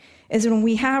is when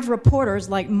we have reporters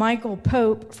like Michael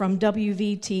Pope from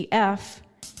WVTF.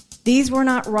 These were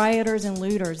not rioters and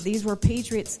looters. These were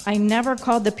patriots. I never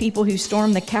called the people who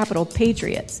stormed the Capitol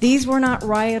patriots. These were not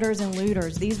rioters and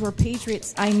looters. These were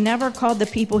patriots. I never called the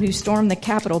people who stormed the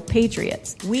Capitol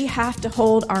patriots. We have to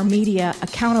hold our media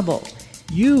accountable.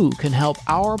 You can help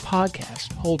our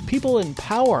podcast hold people in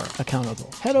power accountable.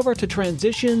 Head over to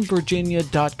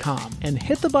transitionvirginia.com and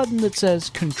hit the button that says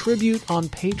Contribute on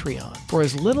Patreon. For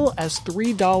as little as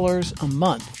 $3 a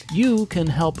month, you can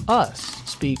help us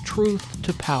speak truth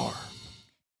to power.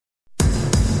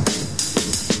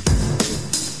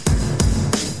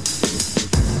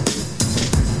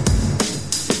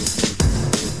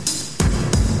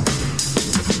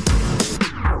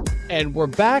 And we're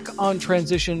back on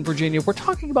Transition Virginia. We're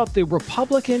talking about the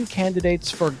Republican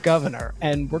candidates for governor,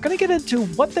 and we're going to get into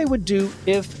what they would do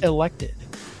if elected.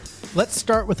 Let's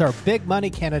start with our big money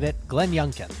candidate, Glenn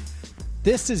Youngkin.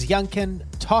 This is Youngkin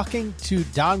talking to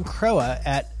Don Croa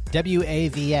at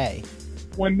WAVA.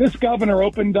 When this governor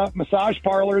opened up massage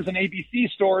parlors and ABC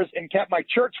stores and kept my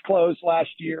church closed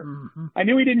last year, I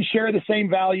knew he didn't share the same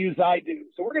values I do.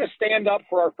 So we're going to stand up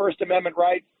for our First Amendment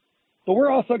rights. But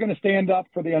we're also going to stand up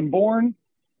for the unborn.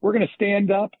 We're going to stand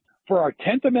up for our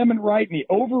 10th Amendment right and the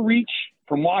overreach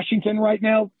from Washington right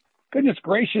now. Goodness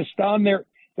gracious, Don,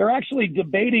 they're actually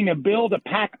debating a bill to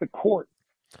pack the court.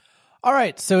 All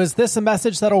right, so is this a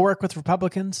message that'll work with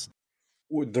Republicans?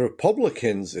 With the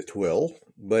Republicans, it will.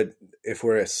 But if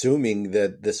we're assuming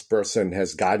that this person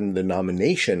has gotten the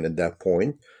nomination at that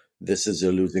point, this is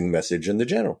a losing message in the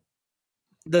general.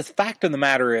 The fact of the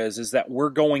matter is that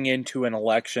we're going into an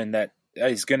election that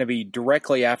is going to be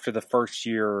directly after the first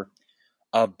year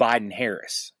of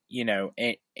Biden-Harris,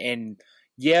 and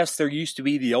yes, there used to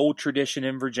be the old tradition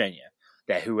in Virginia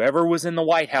that whoever was in the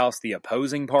White House, the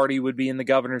opposing party would be in the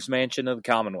governor's mansion of the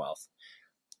Commonwealth.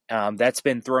 That's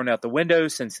been thrown out the window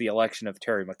since the election of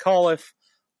Terry McAuliffe.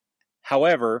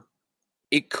 However,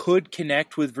 it could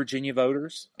connect with Virginia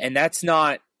voters, and that's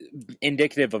not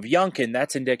indicative of Youngkin.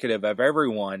 That's indicative of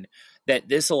everyone, that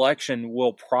this election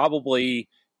will probably,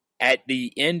 at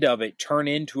the end of it, turn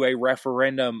into a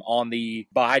referendum on the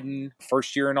Biden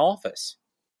first year in office.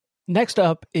 Next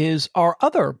up is our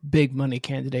other big money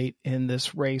candidate in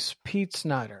this race, Pete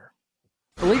Snyder.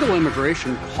 Illegal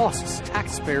immigration costs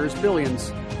taxpayers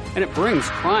billions, and it brings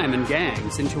crime and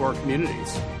gangs into our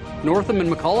communities. Northam and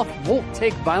McAuliffe won't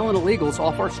take violent illegals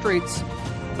off our streets,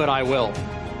 but I will.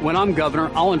 When I'm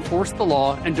governor, I'll enforce the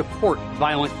law and deport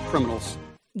violent criminals.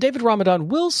 David Ramadan,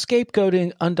 will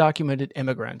scapegoating undocumented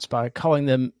immigrants by calling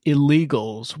them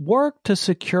illegals work to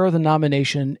secure the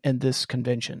nomination in this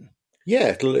convention? Yeah,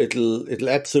 it'll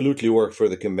absolutely work for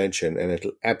the convention, and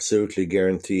it'll absolutely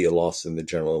guarantee a loss in the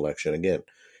general election. Again,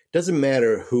 doesn't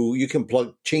matter who you can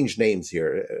change names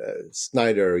here: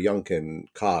 Snyder, Youngkin,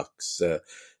 Cox,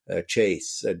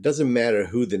 Chase. It doesn't matter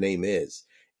who the name is.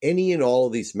 Any and all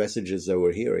of these messages that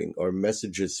we're hearing are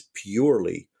messages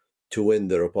purely to win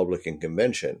the Republican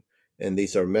convention. And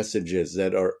these are messages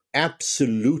that are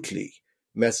absolutely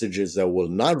messages that will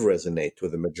not resonate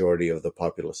with the majority of the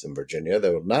populace in Virginia,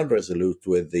 that will not resonate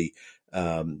with the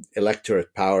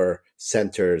electorate power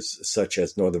centers such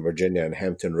as Northern Virginia and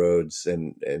Hampton Roads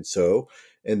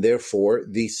and therefore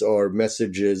these are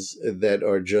messages that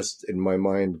are just, in my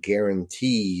mind,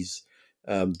 guarantees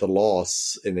the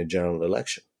loss in a general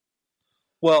election.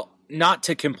 Well, not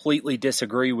to completely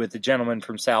disagree with the gentleman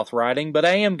from South Riding, but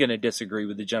I am going to disagree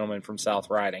with the gentleman from South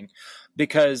Riding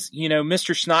because,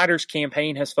 Mr. Snyder's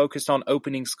campaign has focused on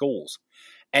opening schools.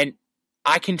 And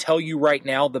I can tell you right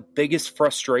now, the biggest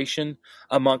frustration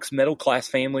amongst middle-class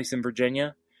families in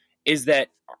Virginia is that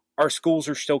our schools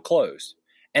are still closed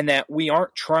and that we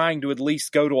aren't trying to at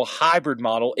least go to a hybrid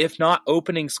model, if not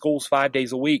opening schools 5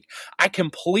 days a week. I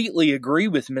completely agree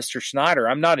with Mr. Snyder.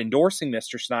 I'm not endorsing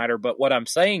Mr. Snyder, but what I'm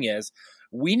saying is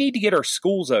we need to get our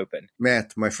schools open.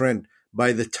 Matt, my friend,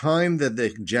 by the time that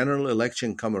the general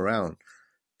election come around,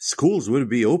 schools will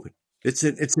be open. It's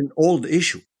an old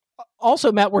issue.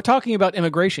 Also, Matt, we're talking about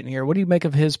immigration here. What do you make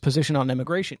of his position on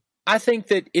immigration? I think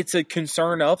that it's a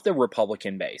concern of the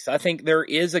Republican base. I think there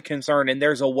is a concern, and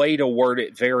there's a way to word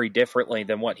it very differently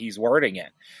than what he's wording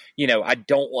it. I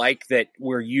don't like that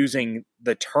we're using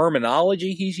the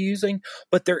terminology he's using,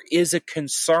 but there is a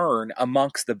concern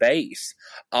amongst the base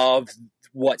of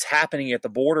what's happening at the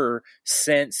border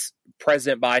since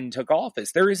President Biden took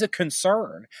office. There is a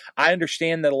concern. I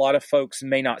understand that a lot of folks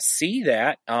may not see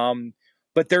that,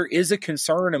 but there is a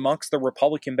concern amongst the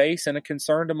Republican base and a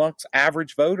concern amongst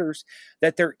average voters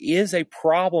that there is a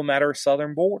problem at our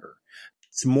southern border.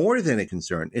 It's more than a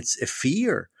concern. It's a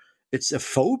fear. It's a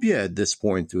phobia at this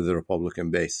point to the Republican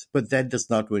base. But that does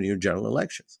not win you general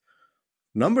elections.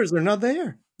 Numbers are not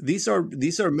there. These are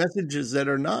messages that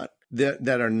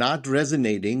are not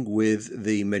resonating with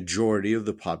the majority of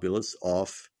the populace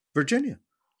of Virginia.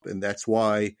 And that's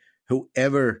why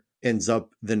whoever ends up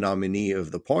the nominee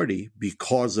of the party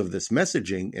because of this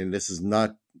messaging, and this is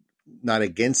not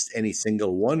against any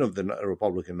single one of the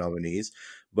Republican nominees,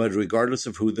 but regardless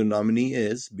of who the nominee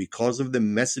is, because of the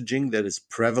messaging that is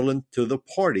prevalent to the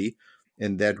party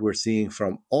and that we're seeing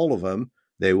from all of them,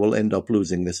 they will end up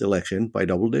losing this election by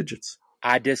double digits.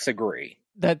 I disagree.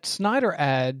 That Snyder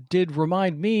ad did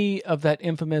remind me of that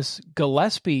infamous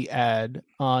Gillespie ad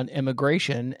on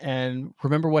immigration. And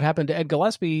remember what happened to Ed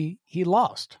Gillespie? He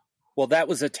lost. Well, that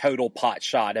was a total pot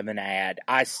shot of an ad.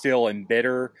 I still am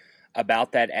bitter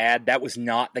about that ad. That was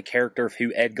not the character of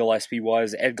who Ed Gillespie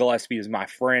was. Ed Gillespie is my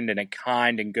friend and a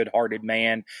kind and good-hearted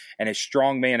man and a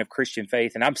strong man of Christian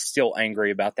faith, and I'm still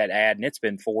angry about that ad, and it's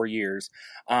been 4 years.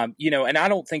 And I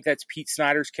don't think that's Pete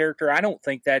Snyder's character. I don't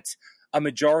think that's a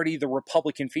majority of the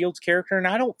Republican field's character, and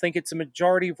I don't think it's a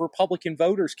majority of Republican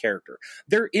voters' character.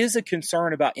 There is a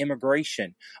concern about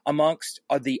immigration amongst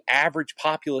the average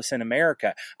populace in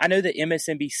America. I know that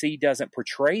MSNBC doesn't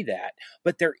portray that,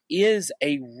 but there is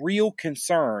a real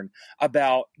concern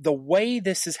about the way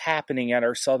this is happening at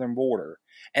our southern border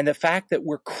and the fact that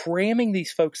we're cramming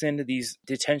these folks into these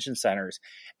detention centers,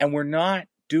 and we're not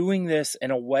doing this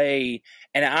in a way,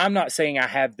 and I'm not saying I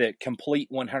have the complete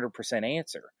 100%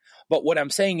 answer, but what I'm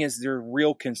saying is there's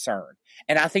real concern.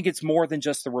 And I think it's more than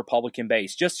just the Republican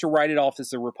base. Just to write it off as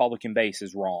the Republican base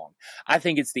is wrong. I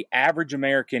think it's the average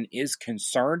American is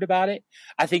concerned about it.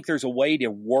 I think there's a way to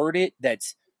word it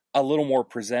that's a little more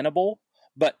presentable.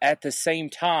 But at the same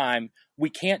time, we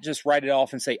can't just write it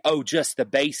off and say, oh, just the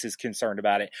base is concerned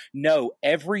about it. No,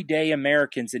 everyday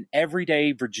Americans and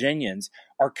everyday Virginians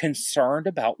are concerned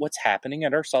about what's happening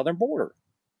at our southern border.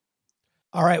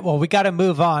 All right, well, we got to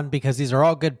move on because these are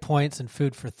all good points and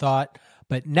food for thought.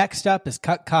 But next up is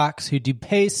Cut Cox, who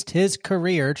debased his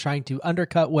career trying to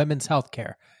undercut women's health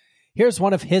care. Here's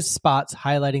one of his spots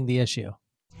highlighting the issue.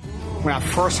 When I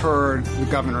first heard the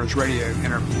governor's radio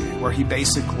interview where he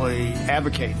basically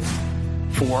advocated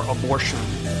for abortion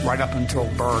right up until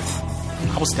birth,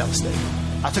 I was devastated.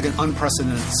 I took an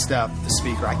unprecedented step as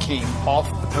Speaker. I came off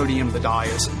the podium of the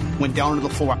dais, went down to the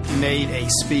floor, made a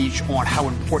speech on how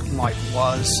important life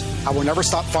was. I will never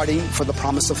stop fighting for the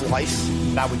promise of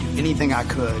life. I would do anything I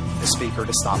could as Speaker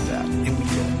to stop that, and we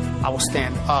did. I will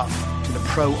stand up to the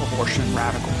pro-abortion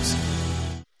radicals.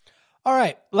 All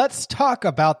right, let's talk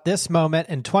about this moment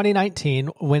in 2019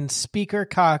 when Speaker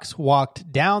Cox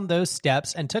walked down those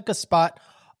steps and took a spot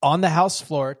on the House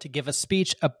floor to give a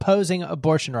speech opposing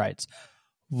abortion rights.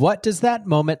 What does that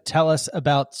moment tell us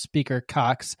about Speaker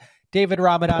Cox? David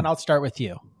Ramadan, I'll start with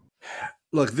you.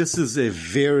 Look, this is a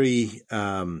very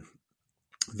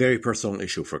very personal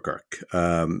issue for Kirk,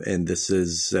 and this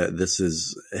is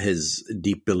his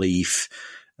deep belief,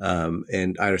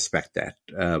 and I respect that,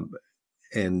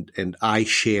 and I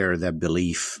share that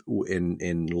belief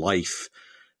in life.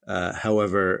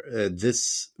 However,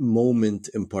 this moment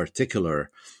in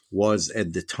particular was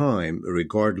at the time,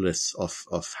 regardless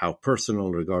of how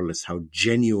personal, regardless how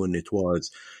genuine it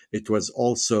was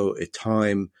also a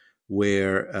time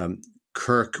where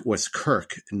Kirk was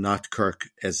Kirk, not Kirk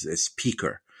as a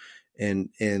speaker.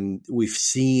 And we've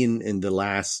seen in the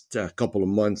last couple of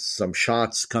months some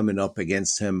shots coming up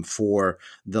against him for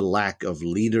the lack of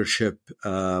leadership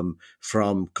from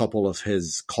a couple of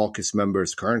his caucus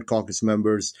members, current caucus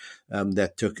members,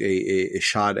 that took a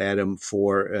shot at him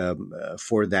for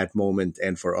that moment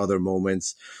and for other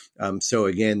moments. So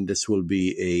again, this will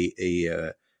be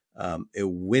a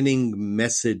winning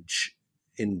message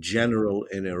in general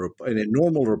in a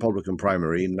normal Republican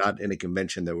primary, not in a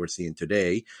convention that we're seeing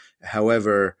today.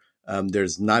 However,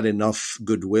 there's not enough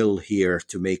goodwill here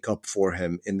to make up for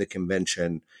him in the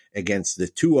convention against the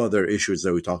two other issues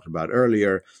that we talked about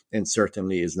earlier, and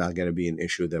certainly is not going to be an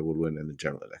issue that will win in the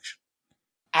general election.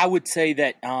 I would say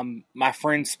that my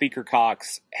friend Speaker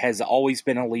Cox has always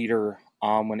been a leader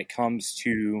when it comes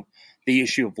to the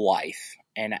issue of life,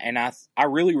 and I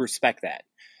really respect that,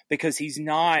 because he's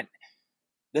not.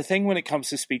 The thing when it comes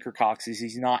to Speaker Cox is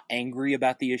he's not angry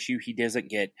about the issue. He doesn't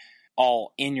get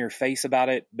all in your face about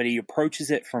it, but he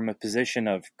approaches it from a position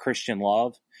of Christian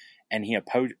love, and he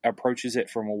approaches it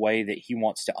from a way that he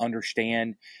wants to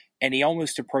understand, and he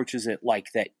almost approaches it like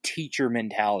that teacher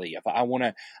mentality of I want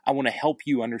to help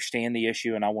you understand the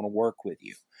issue, and I want to work with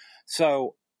you.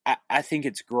 So I think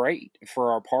it's great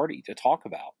for our party to talk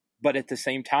about, but at the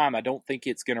same time, I don't think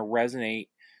it's going to resonate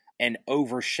and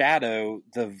overshadow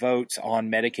the votes on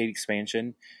Medicaid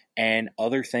expansion and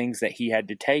other things that he had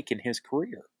to take in his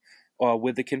career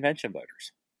with the convention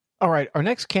voters. All right, our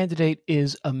next candidate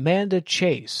is Amanda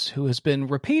Chase, who has been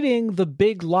repeating the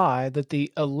big lie that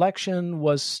the election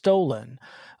was stolen.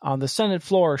 On the Senate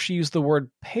floor, she used the word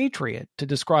patriot to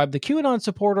describe the QAnon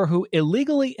supporter who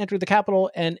illegally entered the Capitol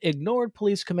and ignored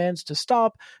police commands to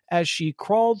stop as she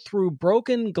crawled through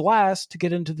broken glass to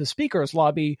get into the speaker's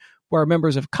lobby, where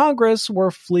members of Congress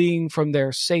were fleeing from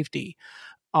their safety.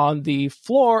 On the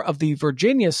floor of the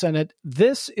Virginia Senate,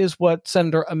 this is what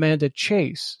Senator Amanda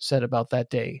Chase said about that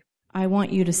day. I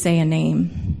want you to say a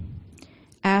name.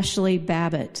 Ashley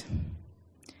Babbitt.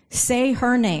 Say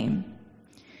her name.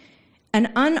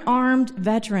 An unarmed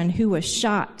veteran who was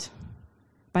shot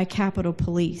by Capitol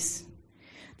Police.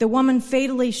 The woman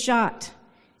fatally shot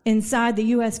inside the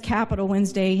U.S. Capitol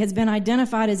Wednesday has been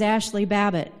identified as Ashley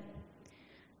Babbitt.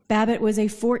 Babbitt was a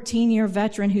 14-year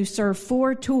veteran who served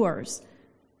 4 tours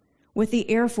with the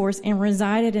Air Force and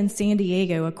resided in San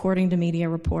Diego, according to media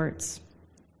reports.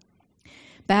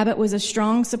 Babbitt was a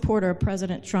strong supporter of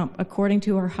President Trump, according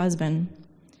to her husband.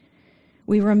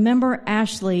 We remember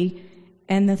Ashley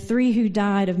and the 3 who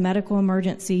died of medical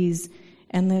emergencies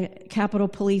and the Capitol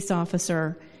Police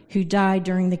officer who died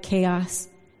during the chaos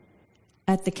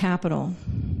at the Capitol.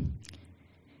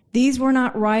 These were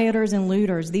not rioters and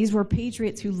looters. These were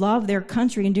patriots who love their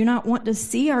country and do not want to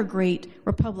see our great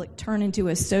republic turn into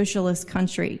a socialist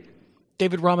country.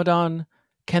 David Ramadan,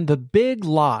 can the big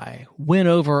lie win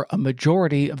over a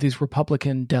majority of these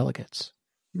Republican delegates?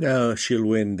 No, she'll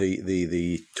win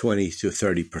the 20 to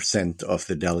 30% of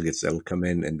the delegates that will come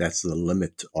in, and that's the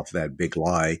limit of that big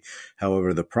lie.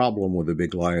 However, the problem with the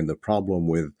big lie and the problem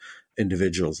with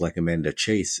individuals like Amanda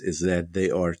Chase is that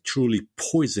they are truly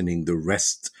poisoning the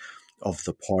rest of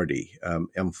the party.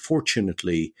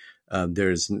 Unfortunately,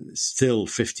 there's still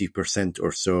 50%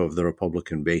 or so of the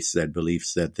Republican base that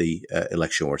believes that the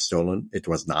election was stolen. It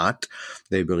was not.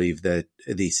 They believe that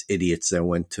these idiots that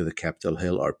went to the Capitol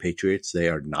Hill are patriots. They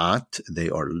are not. They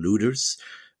are looters.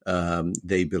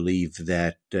 They believe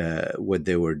that what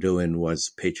they were doing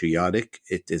was patriotic.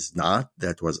 It is not.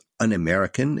 That was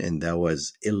un-American, and that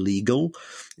was illegal,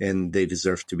 and they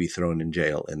deserve to be thrown in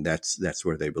jail, and that's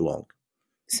where they belong.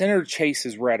 Senator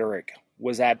Chase's rhetoric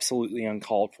was absolutely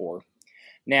uncalled for.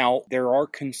 Now, there are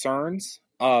concerns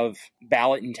of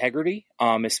ballot integrity,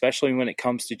 especially when it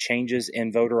comes to changes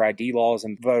in voter ID laws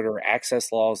and voter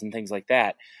access laws and things like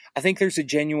that. I think there's a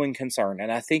genuine concern,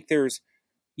 and I think there's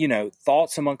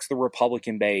thoughts amongst the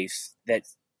Republican base that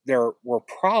there were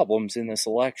problems in this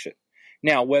election.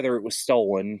 Now, whether it was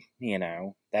stolen,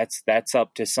 that's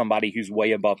up to somebody who's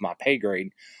way above my pay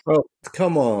grade. Oh,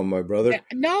 come on, my brother.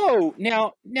 No,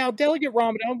 now, Delegate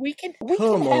Ramadan, we can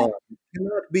come on. You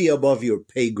cannot be above your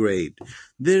pay grade.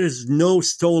 There is no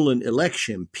stolen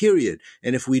election, period.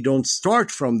 And if we don't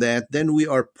start from that, then we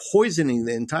are poisoning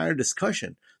the entire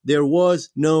discussion. There was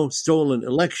no stolen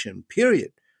election,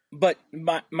 period. But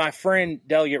my friend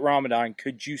Delegate Ramadan,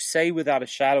 could you say without a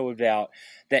shadow of doubt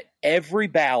that every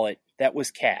ballot that was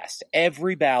cast,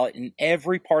 every ballot in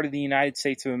every part of the United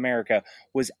States of America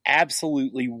was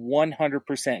absolutely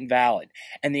 100% valid?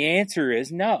 And the answer is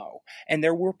no. And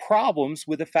there were problems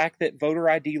with the fact that voter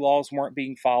ID laws weren't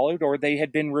being followed or they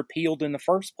had been repealed in the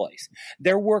first place.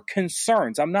 There were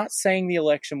concerns. I'm not saying the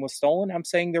election was stolen. I'm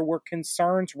saying there were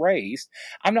concerns raised.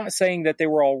 I'm not saying that they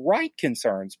were all right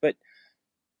concerns, but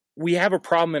we have a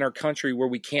problem in our country where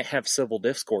we can't have civil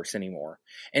discourse anymore.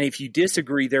 And if you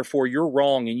disagree, therefore you're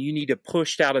wrong and you need to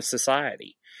push out of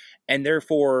society. And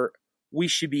therefore we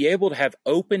should be able to have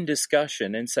open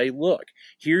discussion and say, look,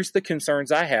 here's the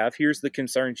concerns I have, here's the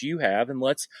concerns you have, and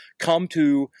let's come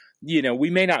to, we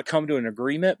may not come to an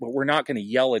agreement, but we're not going to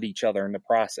yell at each other in the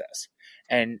process.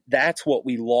 And that's what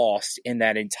we lost in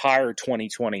that entire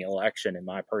 2020 election, in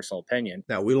my personal opinion.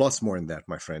 Now, we lost more than that,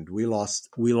 my friend. We lost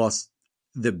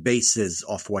the basis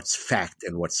of what's fact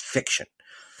and what's fiction.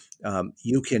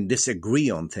 You can disagree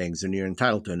on things and you're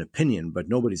entitled to an opinion, but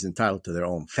nobody's entitled to their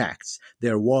own facts.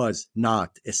 There was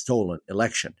not a stolen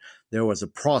election. There was a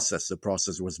process. The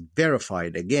process was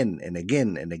verified again and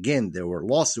again and again. There were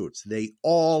lawsuits. They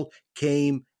all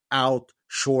came out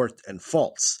short and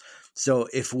false. So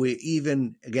if we're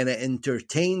even going to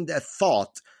entertain that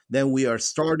thought, then we are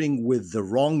starting with the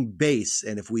wrong base.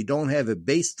 And if we don't have a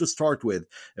base to start with,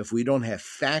 if we don't have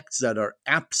facts that are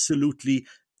absolutely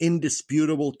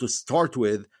indisputable to start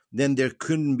with, then there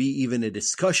couldn't be even a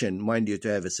discussion, mind you, to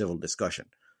have a civil discussion.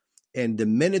 And the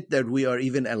minute that we are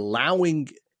even allowing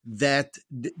that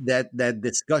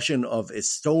discussion of a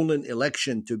stolen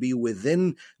election to be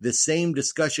within the same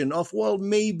discussion of, well,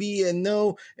 maybe and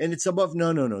no, and it's above,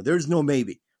 no, there's no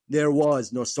maybe. There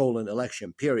was no stolen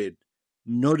election, period.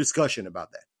 No discussion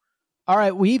about that. All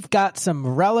right, we've got some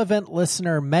relevant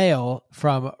listener mail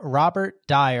from Robert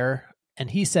Dyer, and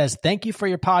he says, thank you for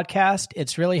your podcast.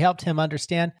 It's really helped him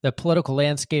understand the political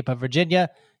landscape of Virginia.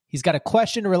 He's got a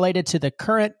question related to the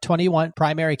current 21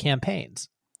 primary campaigns.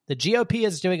 The GOP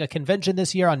is doing a convention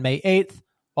this year on May 8th,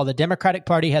 while the Democratic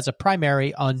Party has a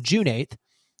primary on June 8th.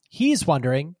 He's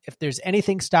wondering if there's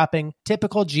anything stopping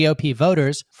typical GOP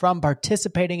voters from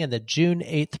participating in the June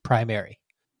 8th primary.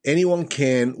 Anyone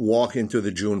can walk into the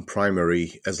June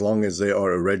primary as long as they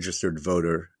are a registered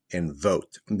voter and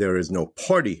vote. There is no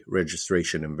party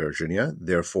registration in Virginia.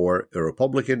 Therefore, a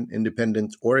Republican,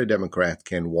 Independent, or a Democrat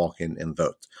can walk in and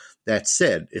vote. That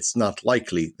said, it's not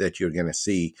likely that you're going to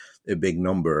see a big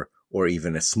number or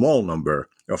even a small number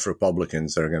of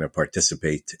Republicans that are going to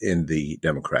participate in the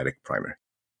Democratic primary.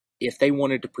 If they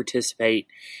wanted to participate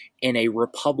in a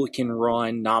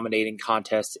Republican-run nominating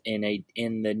contest in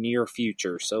the near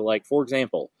future. So, like, for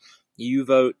example, you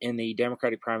vote in the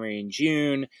Democratic primary in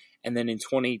June, and then in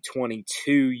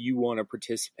 2022, you want to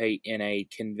participate in a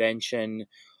convention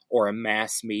or a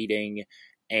mass meeting,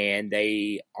 and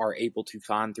they are able to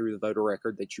find through the voter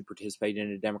record that you participated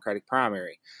in a Democratic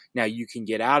primary. Now, you can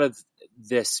get out of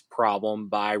this problem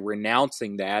by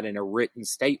renouncing that in a written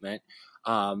statement,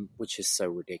 which is so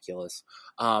ridiculous.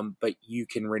 But you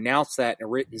can renounce that in a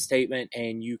written statement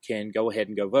and you can go ahead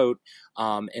and go vote,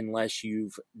 unless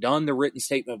you've done the written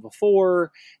statement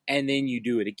before and then you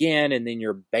do it again and then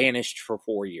you're banished for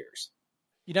 4 years.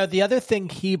 The other thing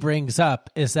he brings up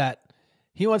is that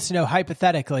he wants to know,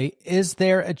 hypothetically, is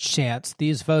there a chance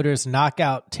these voters knock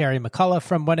out Terry McAuliffe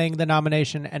from winning the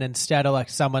nomination and instead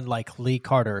elect someone like Lee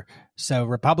Carter? So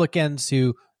Republicans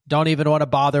who don't even want to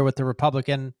bother with the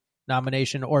Republican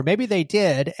nomination, or maybe they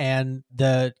did, and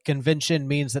the convention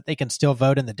means that they can still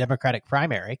vote in the Democratic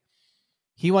primary.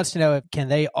 He wants to know, can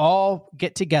they all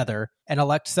get together and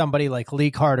elect somebody like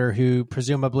Lee Carter, who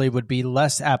presumably would be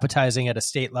less appetizing at a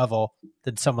state level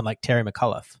than someone like Terry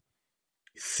McAuliffe?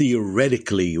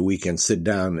 Theoretically, we can sit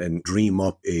down and dream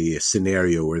up a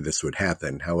scenario where this would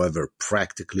happen. However,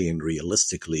 practically and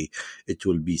realistically, it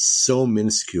will be so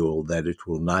minuscule that it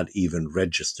will not even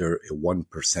register a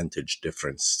 1%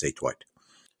 difference statewide.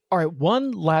 All right,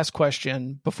 one last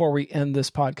question before we end this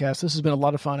podcast. This has been a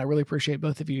lot of fun. I really appreciate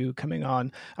both of you coming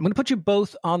on. I'm going to put you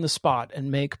both on the spot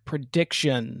and make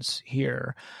predictions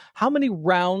here. How many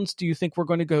rounds do you think we're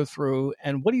going to go through,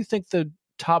 and what do you think the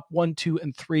top 1, 2,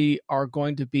 and 3 are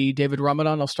going to be? David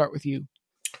Ramadan, I'll start with you.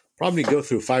 Probably go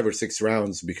through 5 or 6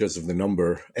 rounds because of the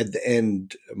number. At the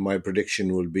end, my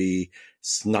prediction will be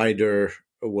Snyder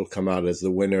will come out as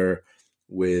the winner,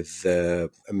 with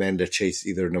Amanda Chase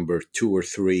either number 2 or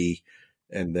 3,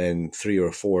 and then 3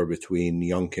 or 4 between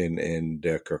Youngkin and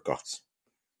Kirk Cox.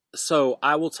 So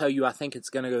I will tell you, I think it's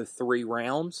going to go 3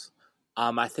 rounds.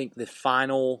 I think the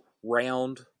final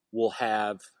round will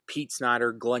have Pete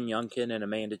Snyder, Glenn Youngkin, and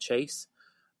Amanda Chase.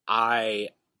 I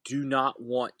do not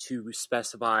want to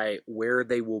specify where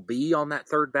they will be on that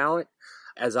third ballot.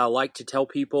 As I like to tell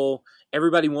people,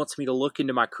 everybody wants me to look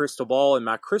into my crystal ball, and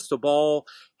my crystal ball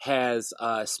has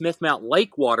Smith Mountain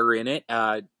lake water in it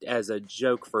as a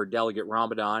joke for Delegate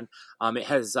Ramadan. It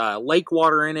has lake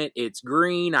water in it. It's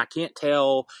green. I can't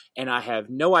tell, and I have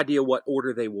no idea what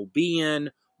order they will be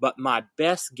in, but my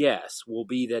best guess will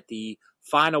be that the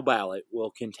final ballot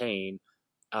will contain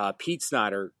Pete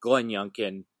Snyder, Glenn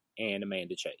Youngkin, and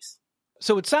Amanda Chase.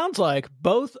 So it sounds like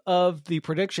both of the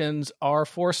predictions are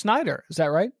for Snyder. Is that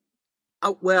right?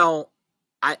 Well,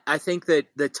 I think that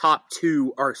the top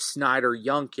two are Snyder,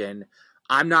 Youngkin.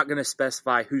 I'm not going to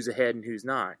specify who's ahead and who's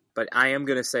not, but I am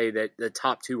going to say that the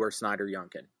top two are Snyder,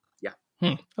 Youngkin. Yeah.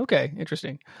 Okay,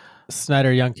 interesting.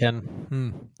 Snyder,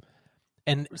 Youngkin.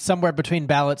 And somewhere between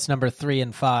ballots number 3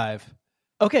 and 5.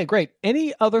 Okay, great.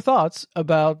 Any other thoughts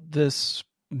about this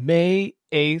May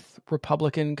 8th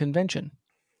Republican convention?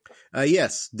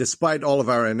 Yes, despite all of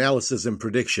our analysis and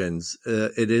predictions,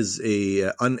 it is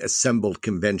a unassembled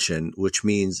convention, which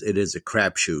means it is a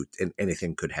crapshoot and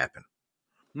anything could happen.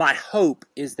 My hope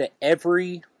is that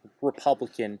every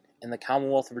Republican in the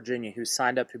Commonwealth of Virginia who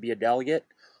signed up to be a delegate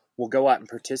will go out and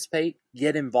participate,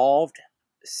 get involved,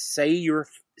 say your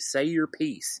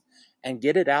piece, and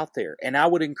get it out there. And I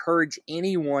would encourage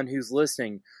anyone who's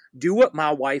listening, do what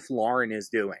my wife Lauren is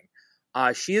doing.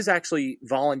 She is actually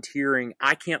volunteering.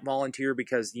 I can't volunteer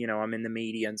because, I'm in the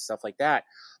media and stuff like that.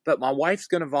 But my wife's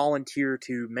going to volunteer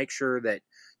to make sure that,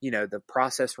 the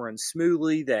process runs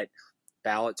smoothly, that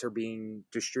ballots are being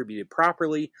distributed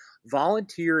properly.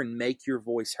 Volunteer and make your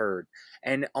voice heard.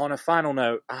 And on a final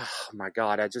note, oh my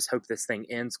God, I just hope this thing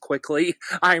ends quickly.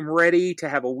 I'm ready to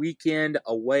have a weekend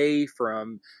away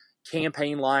from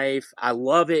campaign life. I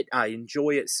love it. I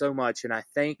enjoy it so much. And I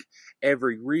thank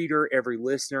every reader, every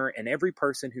listener, and every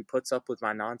person who puts up with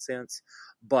my nonsense.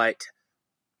 But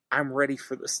I'm ready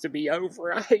for this to be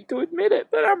over. I hate to admit it,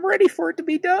 but I'm ready for it to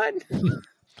be done.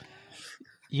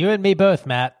 You and me both,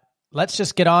 Matt. Let's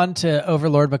just get on to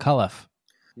Overlord McAuliffe.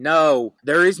 No,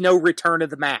 there is no return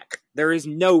of the Mac. There is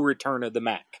no return of the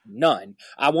Mac. None.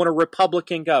 I want a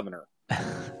Republican governor.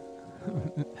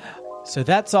 So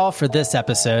that's all for this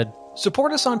episode.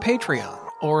 Support us on Patreon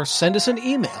or send us an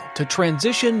email to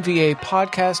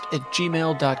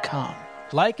transitionvapodcast@gmail.com.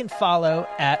 Like and follow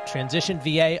at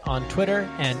TransitionVA on Twitter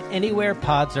and anywhere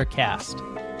pods are cast.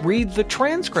 Read the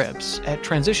transcripts at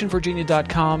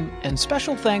transitionvirginia.com, and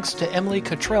special thanks to Emily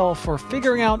Cottrell for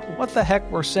figuring out what the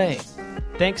heck we're saying.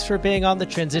 Thanks for being on the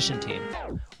transition team.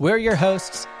 We're your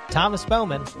hosts, Thomas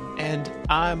Bowman. And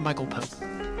I'm Michael Pope.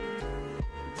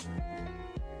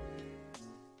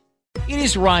 It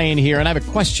is Ryan here, and I have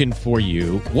a question for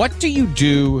you. What do you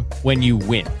do when you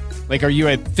win? Like, are you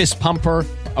a fist pumper,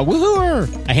 a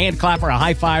woohooer, a hand clapper, a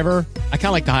high fiver? I kind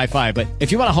of like the high five, but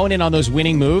if you want to hone in on those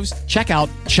winning moves, check out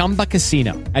Chumba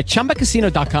Casino. At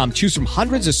ChumbaCasino.com, choose from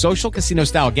hundreds of social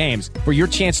casino-style games for your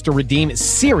chance to redeem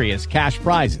serious cash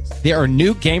prizes. There are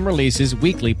new game releases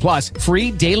weekly, plus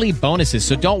free daily bonuses.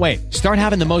 So don't wait. Start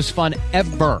having the most fun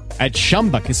ever at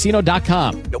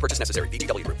ChumbaCasino.com. No purchase necessary.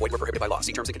 VGW. Void where prohibited by law.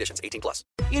 See terms and conditions. 18+.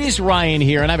 It is Ryan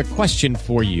here, and I have a question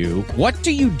for you. What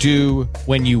do you do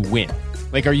when you win?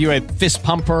 Like, are you a fist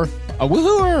pumper, a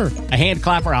woohooer, a hand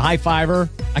clapper, a high fiver?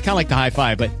 I kind of like the high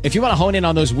five, but if you want to hone in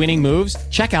on those winning moves,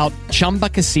 check out Chumba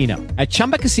Casino. At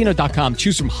ChumbaCasino.com,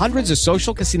 choose from hundreds of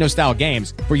social casino-style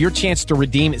games for your chance to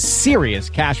redeem serious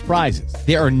cash prizes.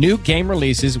 There are new game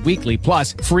releases weekly,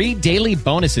 plus free daily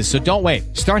bonuses. So don't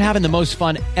wait. Start having the most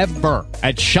fun ever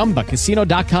at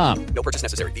ChumbaCasino.com. No purchase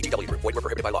necessary. VGW. Void where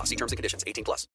prohibited by law. See terms and conditions. 18+.